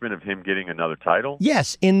accomplishment of him getting another title?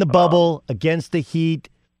 Yes, in the bubble, against the Heat.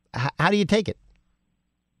 How do you take it?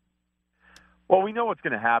 Well, we know what's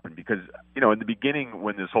going to happen because, in the beginning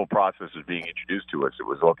when this whole process was being introduced to us, it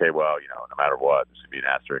was, okay, well, no matter what, there's going to be an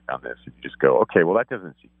asterisk on this. And you just go, okay, well, that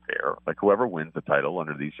doesn't seem fair. Like, whoever wins the title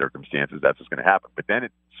under these circumstances, that's what's going to happen. But then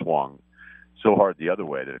it swung so hard the other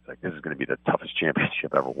way that it's like, this is going to be the toughest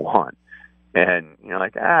championship ever won. And,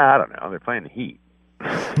 like, I don't know. They're playing the Heat.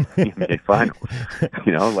 NBA Finals.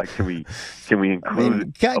 Can we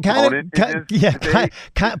include playing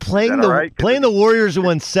the Warriors who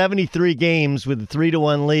won 73 games with a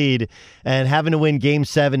 3-1 lead and having to win Game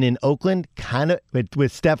 7 in Oakland, kind of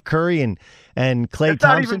with Steph Curry and Klay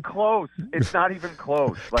Thompson. It's not even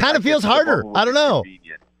close. Kind of feels harder. I don't know.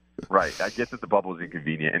 Right. I get that the bubble is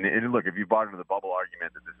inconvenient. And look, if you bought into the bubble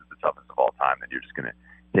argument that this is the toughest of all time, then you're just going to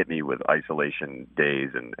hit me with isolation days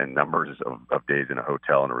and numbers of days in a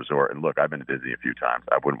hotel and a resort. And look, I've been to Disney a few times.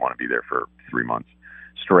 I wouldn't want to be there for 3 months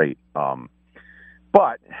straight.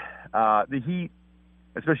 But the Heat,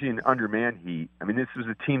 especially in undermanned Heat, I mean, this was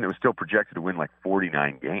a team that was still projected to win like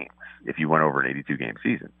 49 games if you went over an 82-game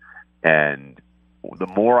season. And the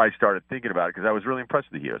more I started thinking about it, because I was really impressed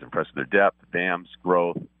with the Heat. I was impressed with their depth, Bam's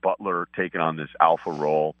growth, Butler taking on this alpha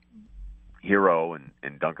role, Hero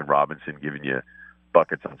and Duncan Robinson giving you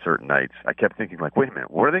buckets on certain nights. I kept thinking, like, wait a minute,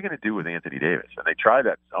 what are they going to do with Anthony Davis? And they try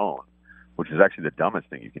that zone, which is actually the dumbest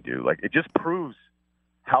thing you can do. Like, it just proves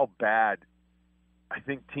how bad I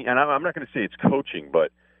think and I'm not going to say it's coaching,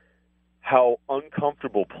 but how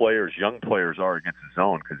uncomfortable players, young players, are against the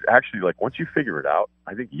zone. Because actually, like, once you figure it out,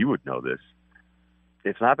 I think you would know this,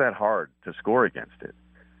 it's not that hard to score against it.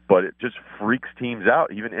 But it just freaks teams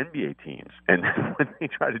out, even NBA teams. And when they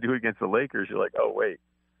try to do it against the Lakers, you're like, oh, wait.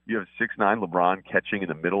 You have 6'9" LeBron catching in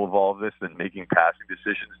the middle of all of this and making passing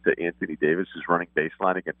decisions to Anthony Davis, who's running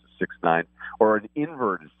baseline against a 6'9", or an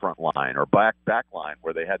inverted front line or back line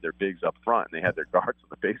where they had their bigs up front and they had their guards on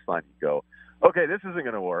the baseline. You go, okay, this isn't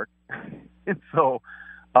going to work. And so,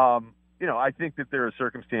 I think that there are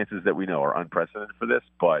circumstances that we know are unprecedented for this,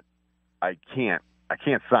 but I can't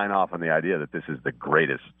sign off on the idea that this is the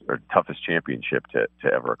greatest or toughest championship to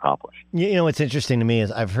ever accomplish. What's interesting to me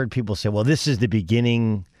is I've heard people say, well, this is the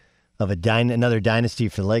beginning of another dynasty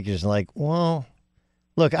for the Lakers. And like, well,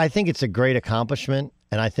 look, I think it's a great accomplishment,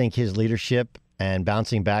 and I think his leadership and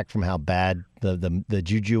bouncing back from how bad the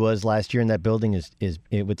juju was last year in that building is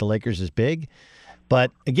with the Lakers is big. But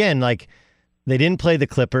again, like, they didn't play the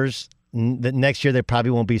Clippers. The next year they probably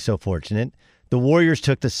won't be so fortunate. The Warriors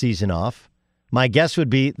took the season off. My guess would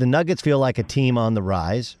be the Nuggets feel like a team on the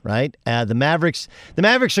rise, right? The Mavericks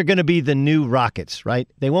are going to be the new Rockets, right?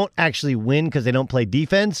 They won't actually win because they don't play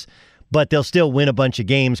defense, but they'll still win a bunch of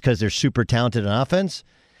games because they're super talented on offense.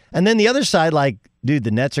 And then the other side, like, dude,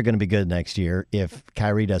 the Nets are going to be good next year if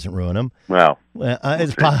Kyrie doesn't ruin them. Well,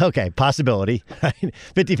 it's possibility, right?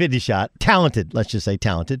 50-50 shot. Talented, let's just say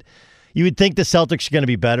talented. You would think the Celtics are going to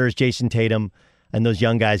be better as Jason Tatum and those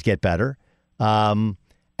young guys get better. And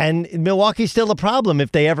Milwaukee's still a problem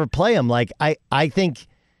if they ever play them. Like, I think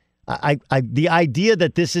the idea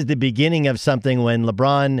that this is the beginning of something when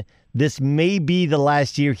LeBron, this may be the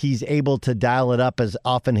last year he's able to dial it up as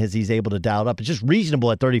often as he's able to dial it up. It's just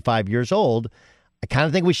reasonable at 35 years old. I kind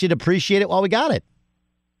of think we should appreciate it while we got it.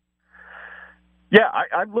 Yeah,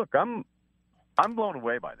 I'm blown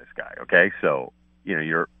away by this guy. Okay, so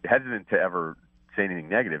you're hesitant to ever say anything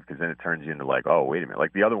negative because then it turns you into like, oh, wait a minute.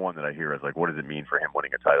 Like the other one that I hear is like, what does it mean for him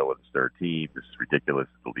winning a title with his third team? This is ridiculous.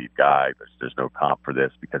 He's the lead guy. There's no comp for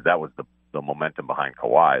this because that was the momentum behind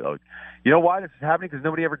Kawhi. Like, you know why this is happening? Because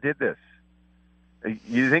nobody ever did this.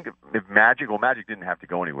 You think if Magic didn't have to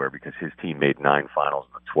go anywhere because his team made 9 finals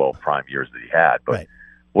in the 12 prime years that he had. But right.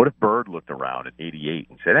 What if Bird looked around at 88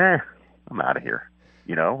 and said, I'm out of here.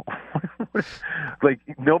 Like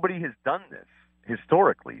nobody has done this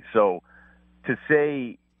historically. So to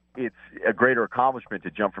say it's a greater accomplishment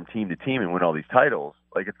to jump from team to team and win all these titles,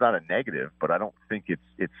 like it's not a negative, but I don't think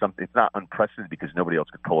it's something. It's not unprecedented because nobody else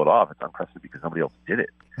could pull it off. It's unprecedented because nobody else did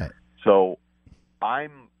it. Right. So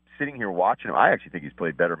I'm sitting here watching him. I actually think he's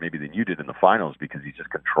played better maybe than you did in the finals because he's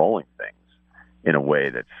just controlling things in a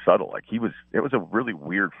way that's subtle. Like it was a really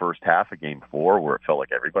weird first half of Game 4 where it felt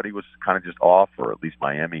like everybody was kind of just off, or at least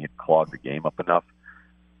Miami had clogged the game up enough.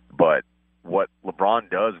 But what LeBron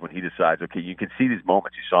does when he decides, okay, you can see these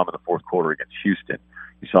moments. You saw him in the fourth quarter against Houston.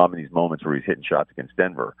 You saw him in these moments where he's hitting shots against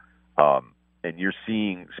Denver. And you're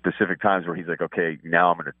seeing specific times where he's like, okay, now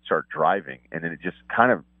I'm going to start driving. And then it just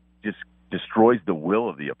kind of just destroys the will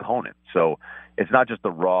of the opponent. So it's not just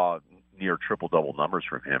the raw near triple-double numbers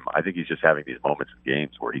from him. I think he's just having these moments in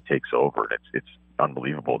games where he takes over. And it's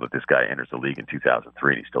unbelievable that this guy enters the league in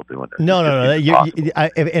 2003 and he's still doing this. No.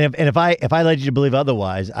 If I led you to believe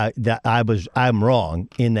otherwise, I'm wrong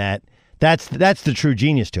in that. That's the true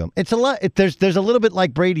genius to him. It's a lot. There's a little bit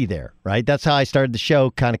like Brady there, right? That's how I started the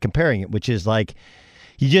show, kind of comparing it, which is like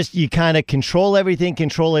you kind of control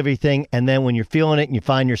everything, and then when you're feeling it and you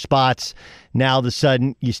find your spots, now all of a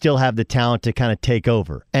sudden you still have the talent to kind of take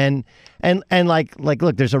over. And like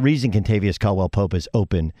look, there's a reason Kentavious Caldwell-Pope is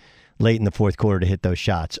open late in the fourth quarter to hit those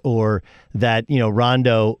shots, or that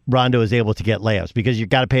Rondo is able to get layups, because you've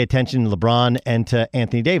got to pay attention to LeBron and to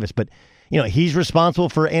Anthony Davis, but. He's responsible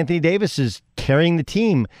for Anthony Davis's carrying the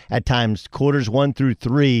team at times, quarters 1 through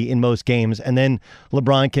 3 in most games. And then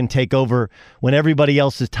LeBron can take over when everybody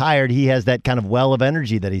else is tired. He has that kind of well of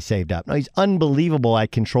energy that he saved up. Now, he's unbelievable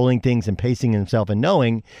at controlling things and pacing himself and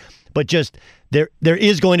knowing. but just there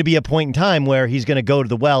is going to be a point in time where he's going to go to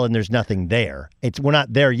the well and there's nothing there. We're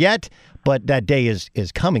not there yet, but that day is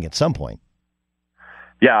coming at some point.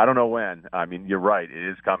 Yeah, I don't know when. I mean, you're right. It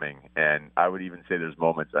is coming. And I would even say there's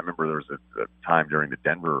moments. I remember there was a time during the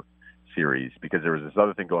Denver series because there was this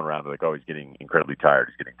other thing going around like, oh, he's getting incredibly tired.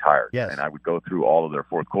 He's getting tired. Yes. And I would go through all of their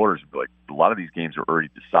fourth quarters and be like, a lot of these games are already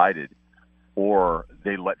decided, or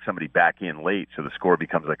they let somebody back in late, so the score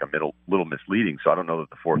becomes like a little misleading. So I don't know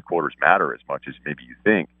that the fourth quarters matter as much as maybe you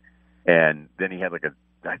think. And then he had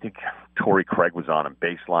I think Torrey Craig was on him,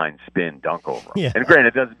 baseline spin dunk over him. Yeah. And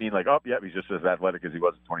granted, it doesn't mean like, oh, yeah, he's just as athletic as he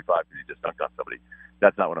was at 25 because he just dunked on somebody.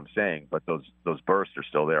 That's not what I'm saying, but those bursts are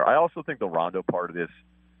still there. I also think the Rondo part of this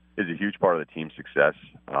is a huge part of the team's success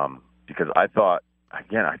because I thought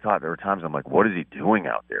there were times I'm like, what is he doing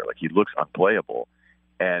out there? Like, he looks unplayable.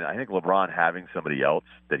 And I think LeBron having somebody else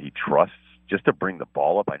that he trusts just to bring the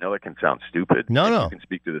ball up, I know that can sound stupid. No. You can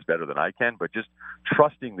speak to this better than I can, but just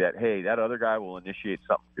trusting that, hey, that other guy will initiate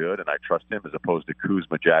something good, and I trust him as opposed to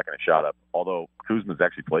Kuzma jacking a shot up, although Kuzma's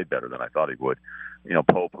actually played better than I thought he would. You know,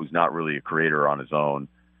 Pope, who's not really a creator on his own,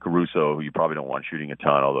 Caruso, who you probably don't want shooting a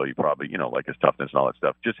ton, although you probably, like his toughness and all that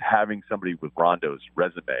stuff. Just having somebody with Rondo's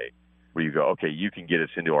resume where you go, okay, you can get us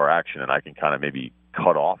into our action and I can kind of maybe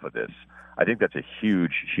cut off of this. I think that's a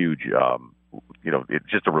huge, it's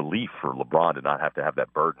just a relief for LeBron to not have to have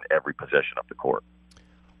that burden every possession of the court.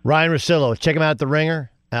 Ryan Russillo, check him out at The Ringer.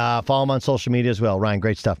 Follow him on social media as well. Ryan,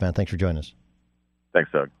 great stuff, man. Thanks for joining us. Thanks,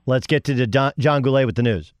 Doug. Let's get to John Goulet with the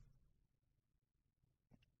news.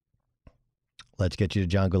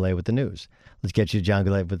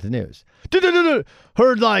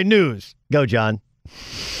 Herd-Line News. Go, John.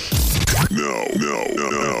 No.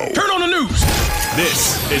 Turn on the news.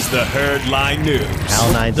 This is the Herd-Line News.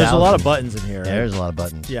 Al 9000. There's a lot of buttons in here. There's a lot of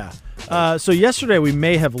buttons. Yeah. So yesterday we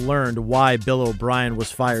may have learned why Bill O'Brien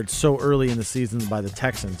was fired so early in the season by the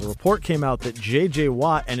Texans. A report came out that J.J.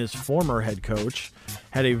 Watt and his former head coach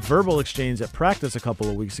had a verbal exchange at practice a couple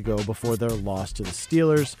of weeks ago before their loss to the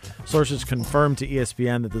Steelers. Sources confirmed to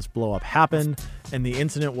ESPN that this blow-up happened, and the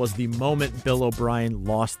incident was the moment Bill O'Brien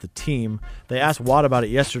lost the team. They asked Watt about it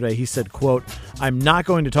yesterday. He said, quote, "I'm not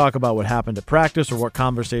going to talk about what happened at practice or what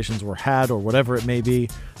conversations were had or whatever it may be.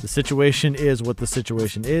 The situation is what the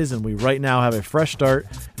situation is, and we right now have a fresh start,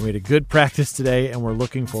 and we had a good practice today, and we're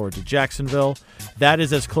looking forward to Jacksonville." That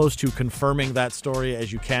is as close to confirming that story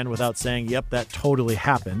as you can without saying, yep, that totally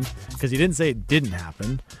happened, because he didn't say it didn't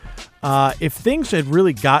happen. If things had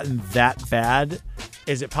really gotten that bad,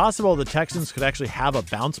 is it possible the Texans could actually have a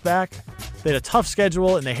bounce back? They had a tough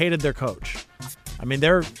schedule, and they hated their coach. I mean,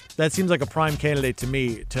 that seems like a prime candidate to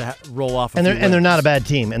me to roll off. And they're not a bad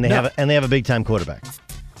team, and they have a big time quarterback.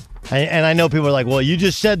 And I know people are like, well, you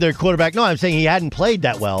just said their quarterback. No, I'm saying he hadn't played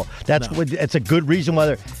that well. That's a good reason why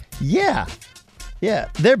they're. Yeah,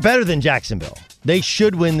 they're better than Jacksonville. They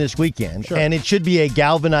should win this weekend, sure. And it should be a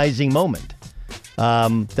galvanizing moment.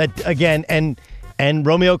 That again, and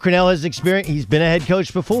Romeo Crennel has experience. He's been a head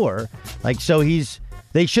coach before, so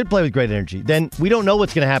they should play with great energy. Then we don't know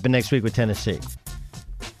what's going to happen next week with Tennessee.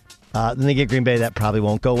 Then they get Green Bay. That probably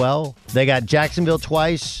won't go well. They got Jacksonville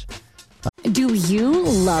twice. Do you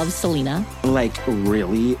love Selena? Like,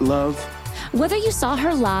 really love? Whether you saw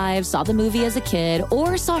her live, saw the movie as a kid,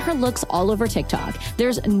 or saw her looks all over TikTok,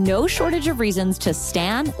 there's no shortage of reasons to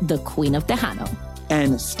stan the Queen of Tejano.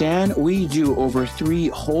 And Stan, we do over 3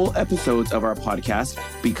 whole episodes of our podcast,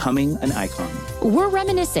 Becoming an Icon. We're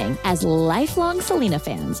reminiscing as lifelong Selena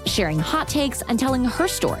fans, sharing hot takes and telling her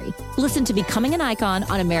story. Listen to Becoming an Icon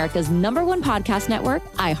on America's #1 podcast network,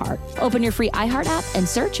 iHeart. Open your free iHeart app and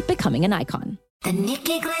search Becoming an Icon. The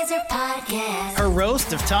Nikki Glaser Podcast. Her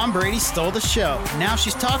roast of Tom Brady stole the show. Now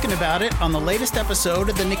she's talking about it on the latest episode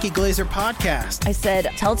of the Nikki Glaser Podcast. I said,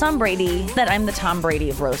 tell Tom Brady that I'm the Tom Brady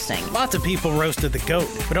of roasting. Lots of people roasted the GOAT,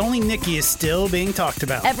 but only Nikki is still being talked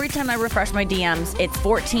about. Every time I refresh my DMs, it's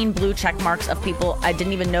 14 blue check marks of people I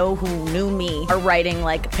didn't even know who knew me are writing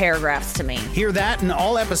paragraphs to me. Hear that in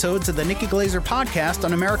all episodes of the Nikki Glaser Podcast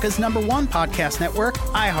on America's #1 podcast network,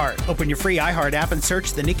 iHeart. Open your free iHeart app and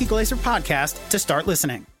search the Nikki Glaser Podcast to start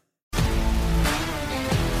listening.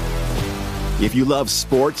 If you love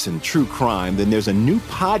sports and true crime, then there's a new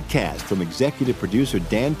podcast from executive producer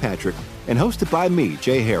Dan Patrick and hosted by me,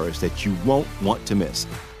 Jay Harris, that you won't want to miss.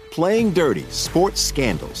 Playing Dirty: Sports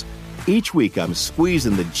Scandals. Each week, I'm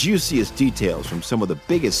squeezing the juiciest details from some of the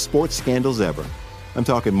biggest sports scandals ever. I'm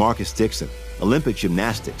talking Marcus Dixon, Olympic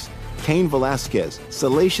gymnastics, Cain Velasquez,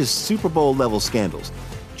 salacious Super Bowl-level scandals.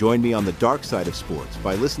 Join me on the dark side of sports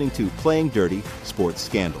by listening to Playing Dirty: Sports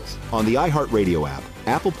Scandals on the iHeartRadio app,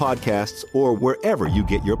 Apple Podcasts, or wherever you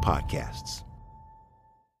get your podcasts.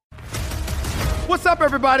 What's up,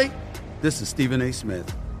 everybody? This is Stephen A. Smith.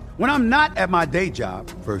 When I'm not at my day job,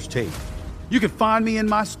 First Take, you can find me in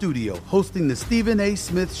my studio hosting the Stephen A.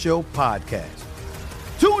 Smith Show podcast.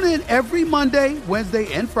 Tune in every Monday,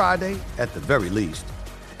 Wednesday, and Friday, at the very least,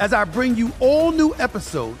 as I bring you all new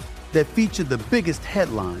episodes that feature the biggest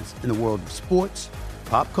headlines in the world of sports,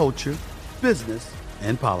 pop culture, business,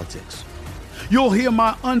 and politics. You'll hear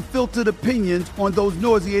my unfiltered opinions on those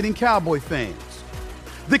nauseating Cowboy fans,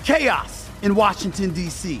 the chaos in Washington,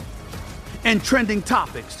 D.C., and trending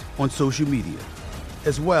topics on social media,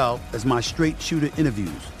 as well as my straight shooter interviews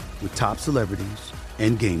with top celebrities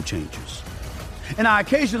and game changers. And I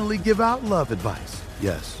occasionally give out love advice.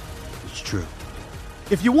 Yes, it's true.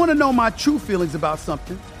 If you want to know my true feelings about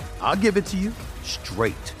something, I'll give it to you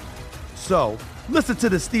straight. So listen to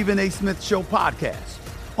the Stephen A. Smith Show podcast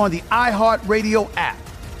on the iHeart-Radio app,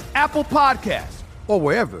 Apple Podcasts, or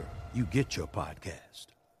wherever you get your podcast.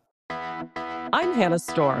 I'm Hannah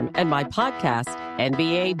Storm, and my podcast,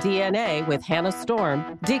 NBA DNA with Hannah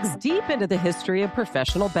Storm, digs deep into the history of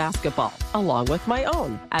professional basketball, along with my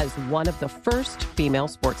own, as one of the first female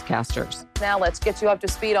sportscasters. Now let's get you up to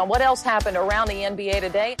speed on what else happened around the NBA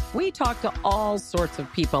today. We talk to all sorts of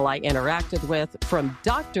people I interacted with, from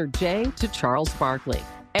Dr. J to Charles Barkley,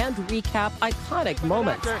 and recap iconic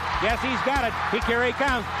moments. Yes, he's got it. Here he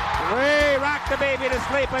comes. We rock the baby to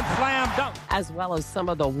sleep and slam dunk. As well as some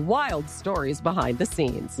of the wild stories behind the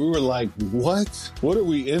scenes. We were like, what? What are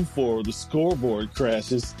we in for? The scoreboard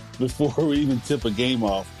crashes before we even tip a game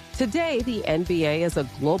off. Today, the NBA is a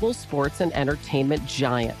global sports and entertainment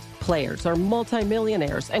giant. Players are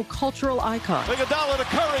multimillionaires and cultural icons. Iguodala to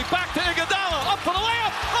Curry, back to Iguodala, up for the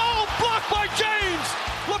layup. Oh, blocked by James.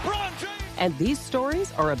 LeBron James. And these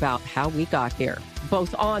stories are about how we got here,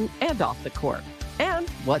 both on and off the court. And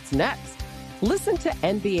what's next? Listen to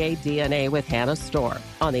NBA DNA with Hannah Storm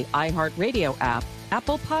on the iHeartRadio app,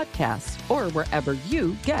 Apple Podcasts, or wherever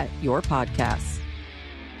you get your podcasts.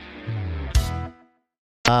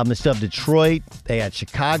 They still have Detroit. They had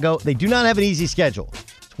Chicago. They do not have an easy schedule.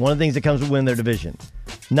 It's one of the things that comes with winning their division.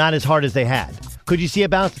 Not as hard as they had. Could you see a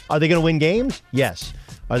bounce? Are they going to win games? Yes.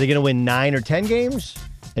 Are they going to win 9 or 10 games?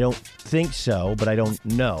 I don't think so, but I don't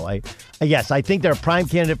know. Yes, I think they're a prime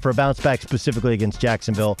candidate for a bounce back, specifically against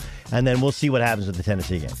Jacksonville, and then we'll see what happens with the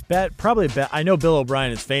Tennessee game. I know Bill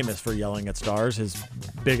O'Brien is famous for yelling at stars. His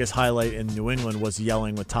biggest highlight in New England was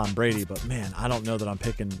yelling with Tom Brady, but man, I don't know that I'm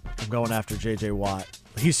going after J.J. Watt.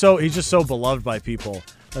 He's just so beloved by people.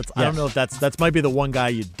 I don't know if that's might be the one guy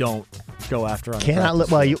you don't go after.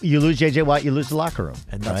 You lose J.J. Watt, you lose the locker room,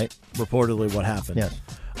 and that's reportedly what happened. Yes.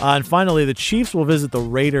 And finally, the Chiefs will visit the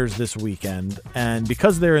Raiders this weekend, and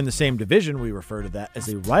because they're in the same division, we refer to that as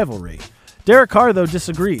a rivalry. Derek Carr, though,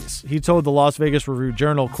 disagrees. He told the Las Vegas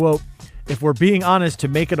Review-Journal, quote, "If we're being honest, to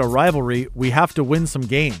make it a rivalry, we have to win some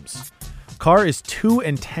games." Carr is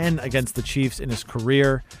 2-10 against the Chiefs in his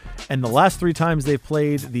career, and the last 3 times they've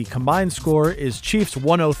played, the combined score is Chiefs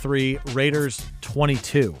 103, Raiders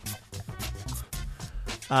 22.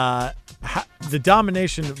 The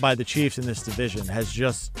domination by the Chiefs in this division has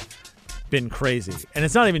just been crazy. And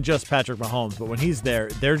it's not even just Patrick Mahomes, but when he's there,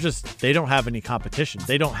 they don't have any competition.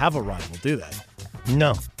 They don't have a rival, do they?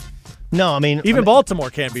 No, I mean... Even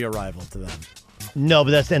Baltimore can't be a rival to them. No,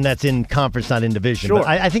 but that's in conference, not in division. Sure. But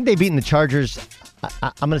I think they've beaten the Chargers,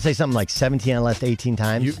 I'm going to say something like 17 out of the last 18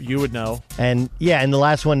 times. You would know. And the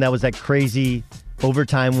last one, that was that crazy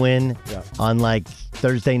overtime win on like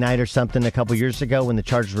Thursday night or something a couple years ago when the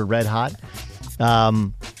Chargers were red hot.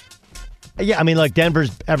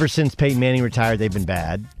 Denver's, ever since Peyton Manning retired, they've been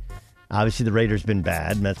bad. Obviously, the Raiders been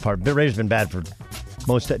bad, and the Raiders been bad for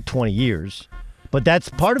most 20 years. But that's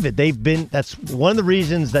part of it. That's one of the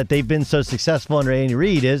reasons that they've been so successful under Andy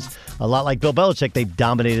Reid is a lot like Bill Belichick. They've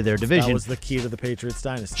dominated their division. That was the key to the Patriots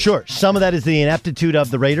dynasty. Sure. Some of that is the ineptitude of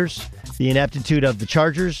the Raiders, the ineptitude of the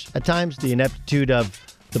Chargers at times, the ineptitude of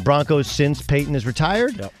the Broncos since Peyton is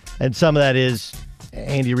retired. And some of that is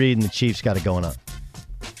Andy Reid and the Chiefs got it going on.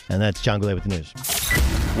 And that's John Gottlieb with the news.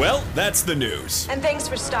 Well, that's the news. And thanks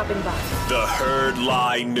for stopping by. The Herd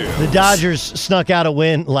Line News. The Dodgers snuck out a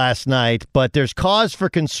win last night, but there's cause for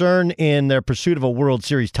concern in their pursuit of a World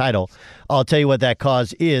Series title. I'll tell you what that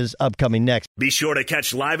cause is upcoming next. Be sure to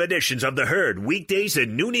catch live editions of The Herd weekdays at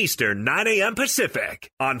noon Eastern, 9 a.m. Pacific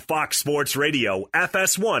on Fox Sports Radio,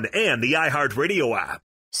 FS1, and the iHeartRadio app.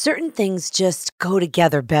 Certain things just go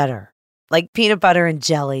together better, like peanut butter and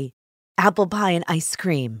jelly, apple pie and ice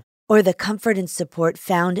cream, or the comfort and support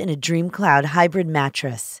found in a Dream Cloud hybrid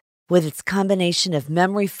mattress. With its combination of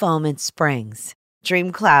memory foam and springs,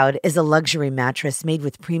 Dream Cloud is a luxury mattress made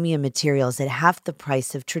with premium materials at half the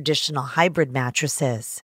price of traditional hybrid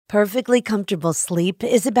mattresses. Perfectly comfortable sleep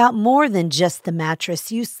is about more than just the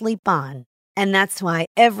mattress you sleep on. And that's why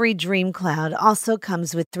every Dream Cloud also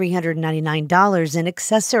comes with $399 in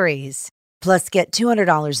accessories. Plus, get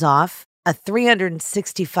 $200 off, a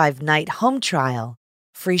 365-night home trial,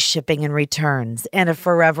 free shipping and returns, and a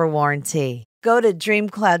forever warranty. Go to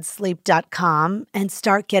dreamcloudsleep.com and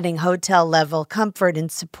start getting hotel-level comfort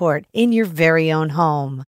and support in your very own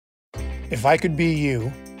home. If I could be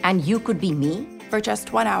you. And you could be me for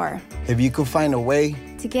just 1 hour. If you could find a way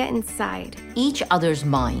to get inside each other's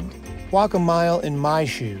mind. Walk a mile in my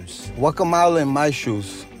shoes. Walk a mile in my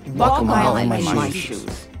shoes. Walk a mile in my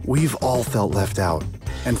shoes. We've all felt left out.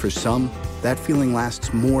 And for some, that feeling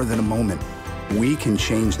lasts more than a moment. We can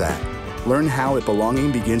change that. Learn how at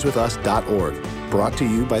belongingbeginswithus.org. Brought to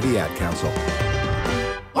you by the Ad Council.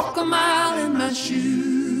 Walk a mile in my shoes.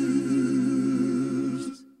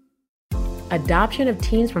 Adoption of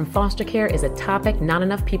teens from foster care is a topic not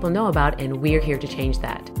enough people know about, and we're here to change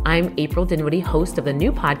that. I'm April Dinwiddie, host of the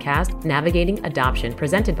new podcast, Navigating Adoption,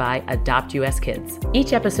 presented by Adopt US Kids.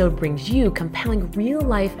 Each episode brings you compelling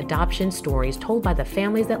real-life adoption stories told by the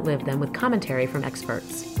families that live them with commentary from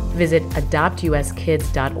experts. Visit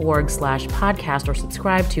adoptuskids.org/podcast or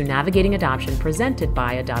subscribe to Navigating Adoption, presented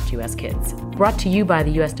by Adopt US Kids. Brought to you by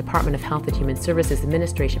the U.S. Department of Health and Human Services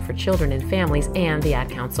Administration for Children and Families and the Ad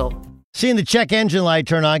Council. Seeing the check engine light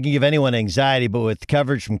turn on can give anyone anxiety, but with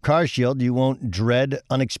coverage from CarShield, you won't dread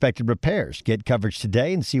unexpected repairs. Get coverage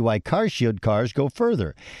today and see why CarShield cars go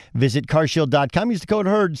further. Visit carshield.com. Use the code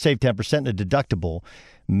HERD. Save 10% and a deductible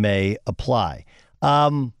may apply.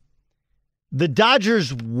 The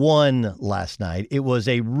Dodgers won last night. It was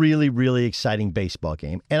a really, really exciting baseball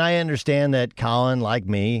game. And I understand that Colin, like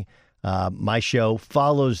me, my show,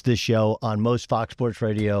 follows this show on most Fox Sports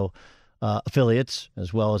Radio affiliates,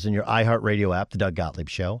 as well as in your iHeartRadio app, the Doug Gottlieb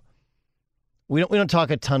Show. We don't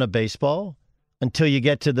talk a ton of baseball until you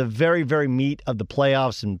get to the very, very meat of the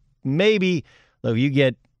playoffs, and maybe we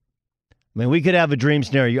could have a dream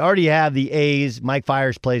scenario. You already have the A's. Mike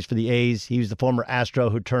Fiers plays for the A's. He was the former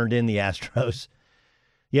Astro who turned in the Astros.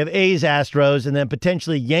 You have A's, Astros, and then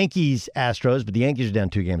potentially Yankees, Astros, but the Yankees are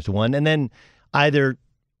down 2-1, and then either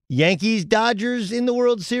Yankees, Dodgers in the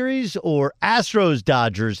World Series or Astros,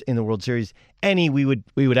 Dodgers in the World Series. Any we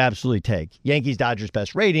would absolutely take. Yankees, Dodgers,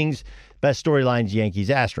 best ratings, best storylines, Yankees,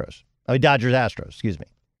 Astros. Dodgers, Astros, excuse me.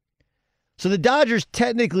 So the Dodgers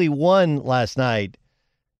technically won last night.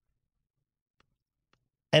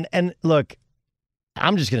 And look,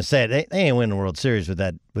 I'm just going to say it. They ain't winning the World Series with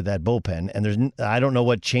that bullpen. And I don't know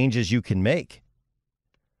what changes you can make.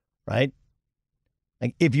 Right?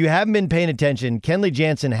 Like, if you haven't been paying attention, Kenley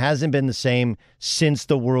Jansen hasn't been the same since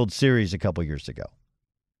the World Series a couple years ago.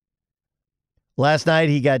 Last night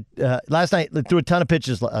he threw a ton of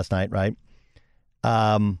pitches last night, right?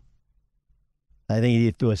 I think he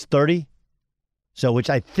threw 30, so which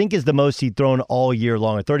I think is the most he'd thrown all year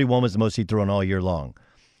long. Or 31 was the most he'd thrown all year long,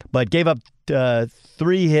 but gave up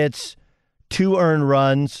 3 hits, 2 earned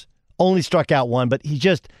runs, only struck out 1. But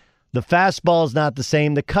the fastball is not the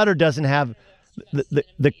same. The cutter doesn't have.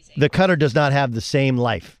 The cutter does not have the same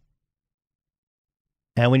life.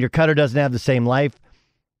 And when your cutter doesn't have the same life,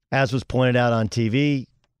 as was pointed out on TV,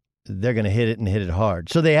 they're going to hit it and hit it hard.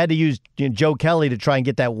 So they had to use Joe Kelly to try and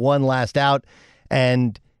get that one last out.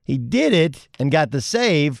 And he did it and got the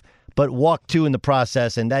save, but walked 2 in the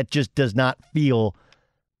process. And that just does not feel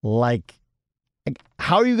like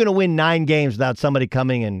how are you going to win 9 games without somebody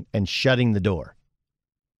coming and shutting the door?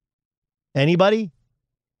 Anybody?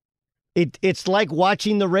 It's like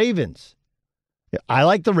watching the Ravens. I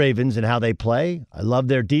like the Ravens and how they play. I love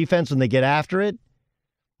their defense when they get after it,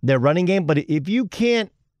 their running game. But if you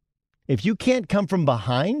can't come from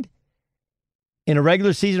behind in a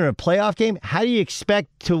regular season or a playoff game, how do you expect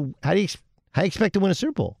to win a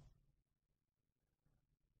Super Bowl?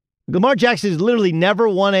 Lamar Jackson has literally never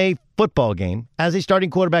won a football game as a starting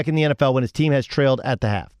quarterback in the NFL when his team has trailed at the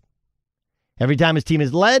half. Every time his team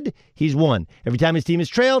has led, he's won. Every time his team has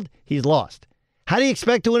trailed, he's lost. How do you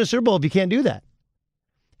expect to win a Super Bowl if you can't do that?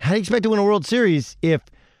 How do you expect to win a World Series if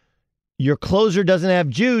your closer doesn't have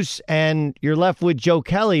juice and you're left with Joe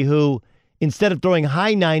Kelly, who instead of throwing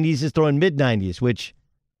high 90s is throwing mid 90s, which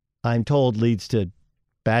I'm told leads to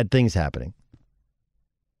bad things happening.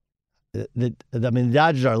 The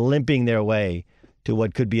Dodgers are limping their way to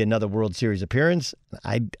what could be another World Series appearance.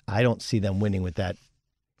 I don't see them winning with that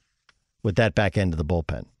back end of the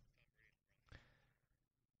bullpen.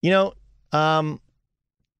 Tom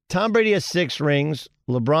Brady has 6 rings.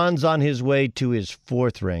 LeBron's on his way to his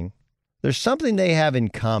 4th ring. There's something they have in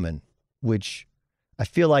common, which I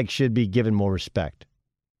feel like should be given more respect.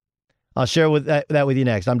 I'll share that with you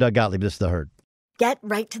next. I'm Doug Gottlieb. This is The Herd. Get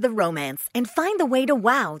right to the romance and find the way to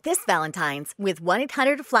wow this Valentine's with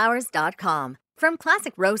 1-800-Flowers.com. From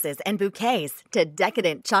classic roses and bouquets to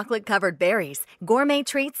decadent chocolate-covered berries, gourmet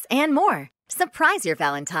treats, and more. Surprise your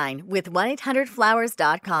Valentine with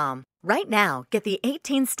 1-800-Flowers.com. Right now, get the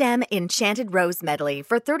 18-stem Enchanted Rose Medley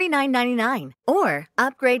for $39.99 or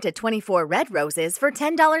upgrade to 24 red roses for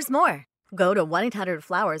 $10 more. Go to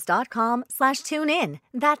 1-800-Flowers.com/tune-in.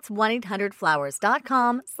 That's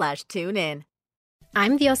 1-800-Flowers.com/tune-in.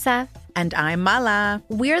 I'm Diosa. And I'm Mala.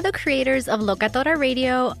 We're the creators of Locatora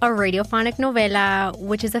Radio, a radiophonic novela,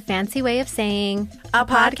 which is a fancy way of saying a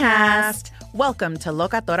podcast. Welcome to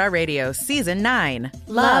Locatora Radio Season 9.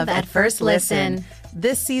 Love at First Listen.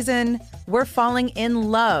 This season, we're falling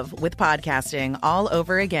in love with podcasting all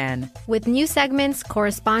over again. With new segments,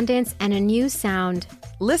 correspondence, and a new sound.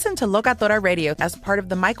 Listen to Locatora Radio as part of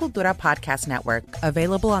the My Cultura Podcast Network,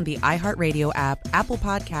 available on the iHeartRadio app, Apple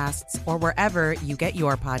Podcasts, or wherever you get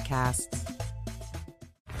your podcasts.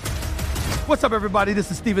 What's up, everybody? This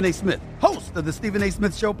is Stephen A. Smith, host of the Stephen A.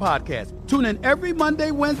 Smith Show podcast. Tune in every Monday,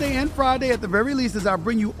 Wednesday, and Friday at the very least as I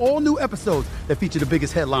bring you all new episodes that feature the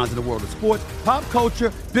biggest headlines in the world of sports, pop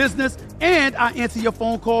culture, business, and I answer your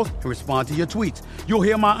phone calls and respond to your tweets. You'll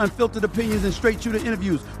hear my unfiltered opinions and straight-shooter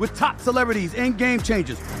interviews with top celebrities and game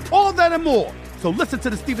changers. All that and more. So listen to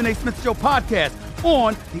the Stephen A. Smith Show podcast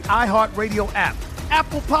on the iHeartRadio app,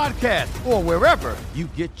 Apple Podcasts, or wherever you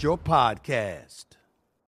get your podcast.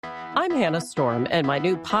 I'm Hannah Storm, and my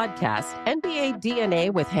new podcast, NBA DNA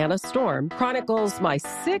with Hannah Storm, chronicles my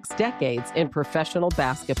 6 decades in professional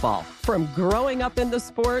basketball. From growing up in the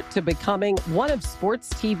sport to becoming one of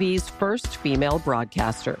sports TV's first female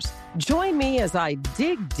broadcasters. Join me as I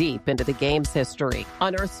dig deep into the game's history,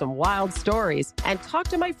 unearth some wild stories, and talk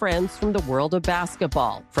to my friends from the world of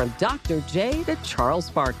basketball, from Dr. J to Charles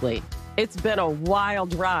Barkley. It's been a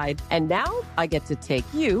wild ride, and now I get to take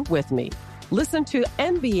you with me. Listen to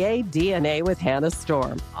NBA DNA with Hannah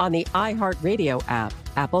Storm on the iHeartRadio app,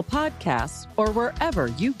 Apple Podcasts, or wherever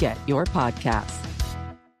you get your podcasts.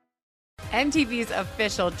 MTV's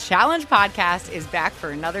official Challenge podcast is back for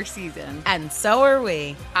another season. And so are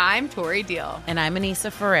we. I'm Tori Deal. And I'm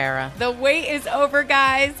Anissa Ferreira. The wait is over,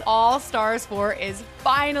 guys. All Stars 4 is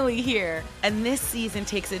finally here. And this season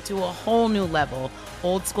takes it to a whole new level.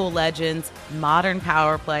 Old school legends, modern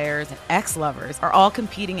power players, and ex-lovers are all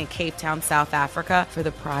competing in Cape Town, South Africa for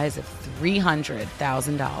the prize of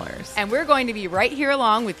 $300,000. And we're going to be right here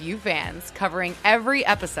along with you fans, covering every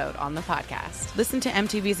episode on the podcast. Listen to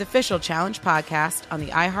MTV's official Challenge podcast on the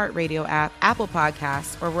iHeartRadio app, Apple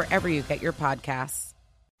Podcasts, or wherever you get your podcasts.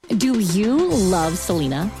 Do you love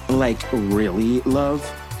Selena? Like, really love?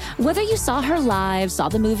 Whether you saw her live, saw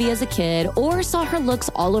the movie as a kid, or saw her looks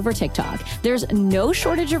all over TikTok, there's no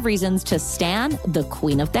shortage of reasons to stan the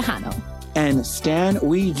Queen of Tejano. And Stan,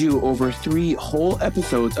 we do over 3 whole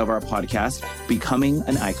episodes of our podcast, Becoming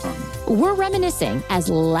an Icon. We're reminiscing as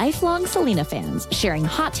lifelong Selena fans, sharing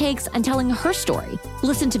hot takes and telling her story.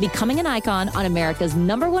 Listen to Becoming an Icon on America's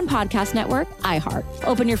 #1 podcast network, iHeart.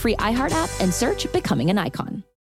 Open your free iHeart app and search Becoming an Icon.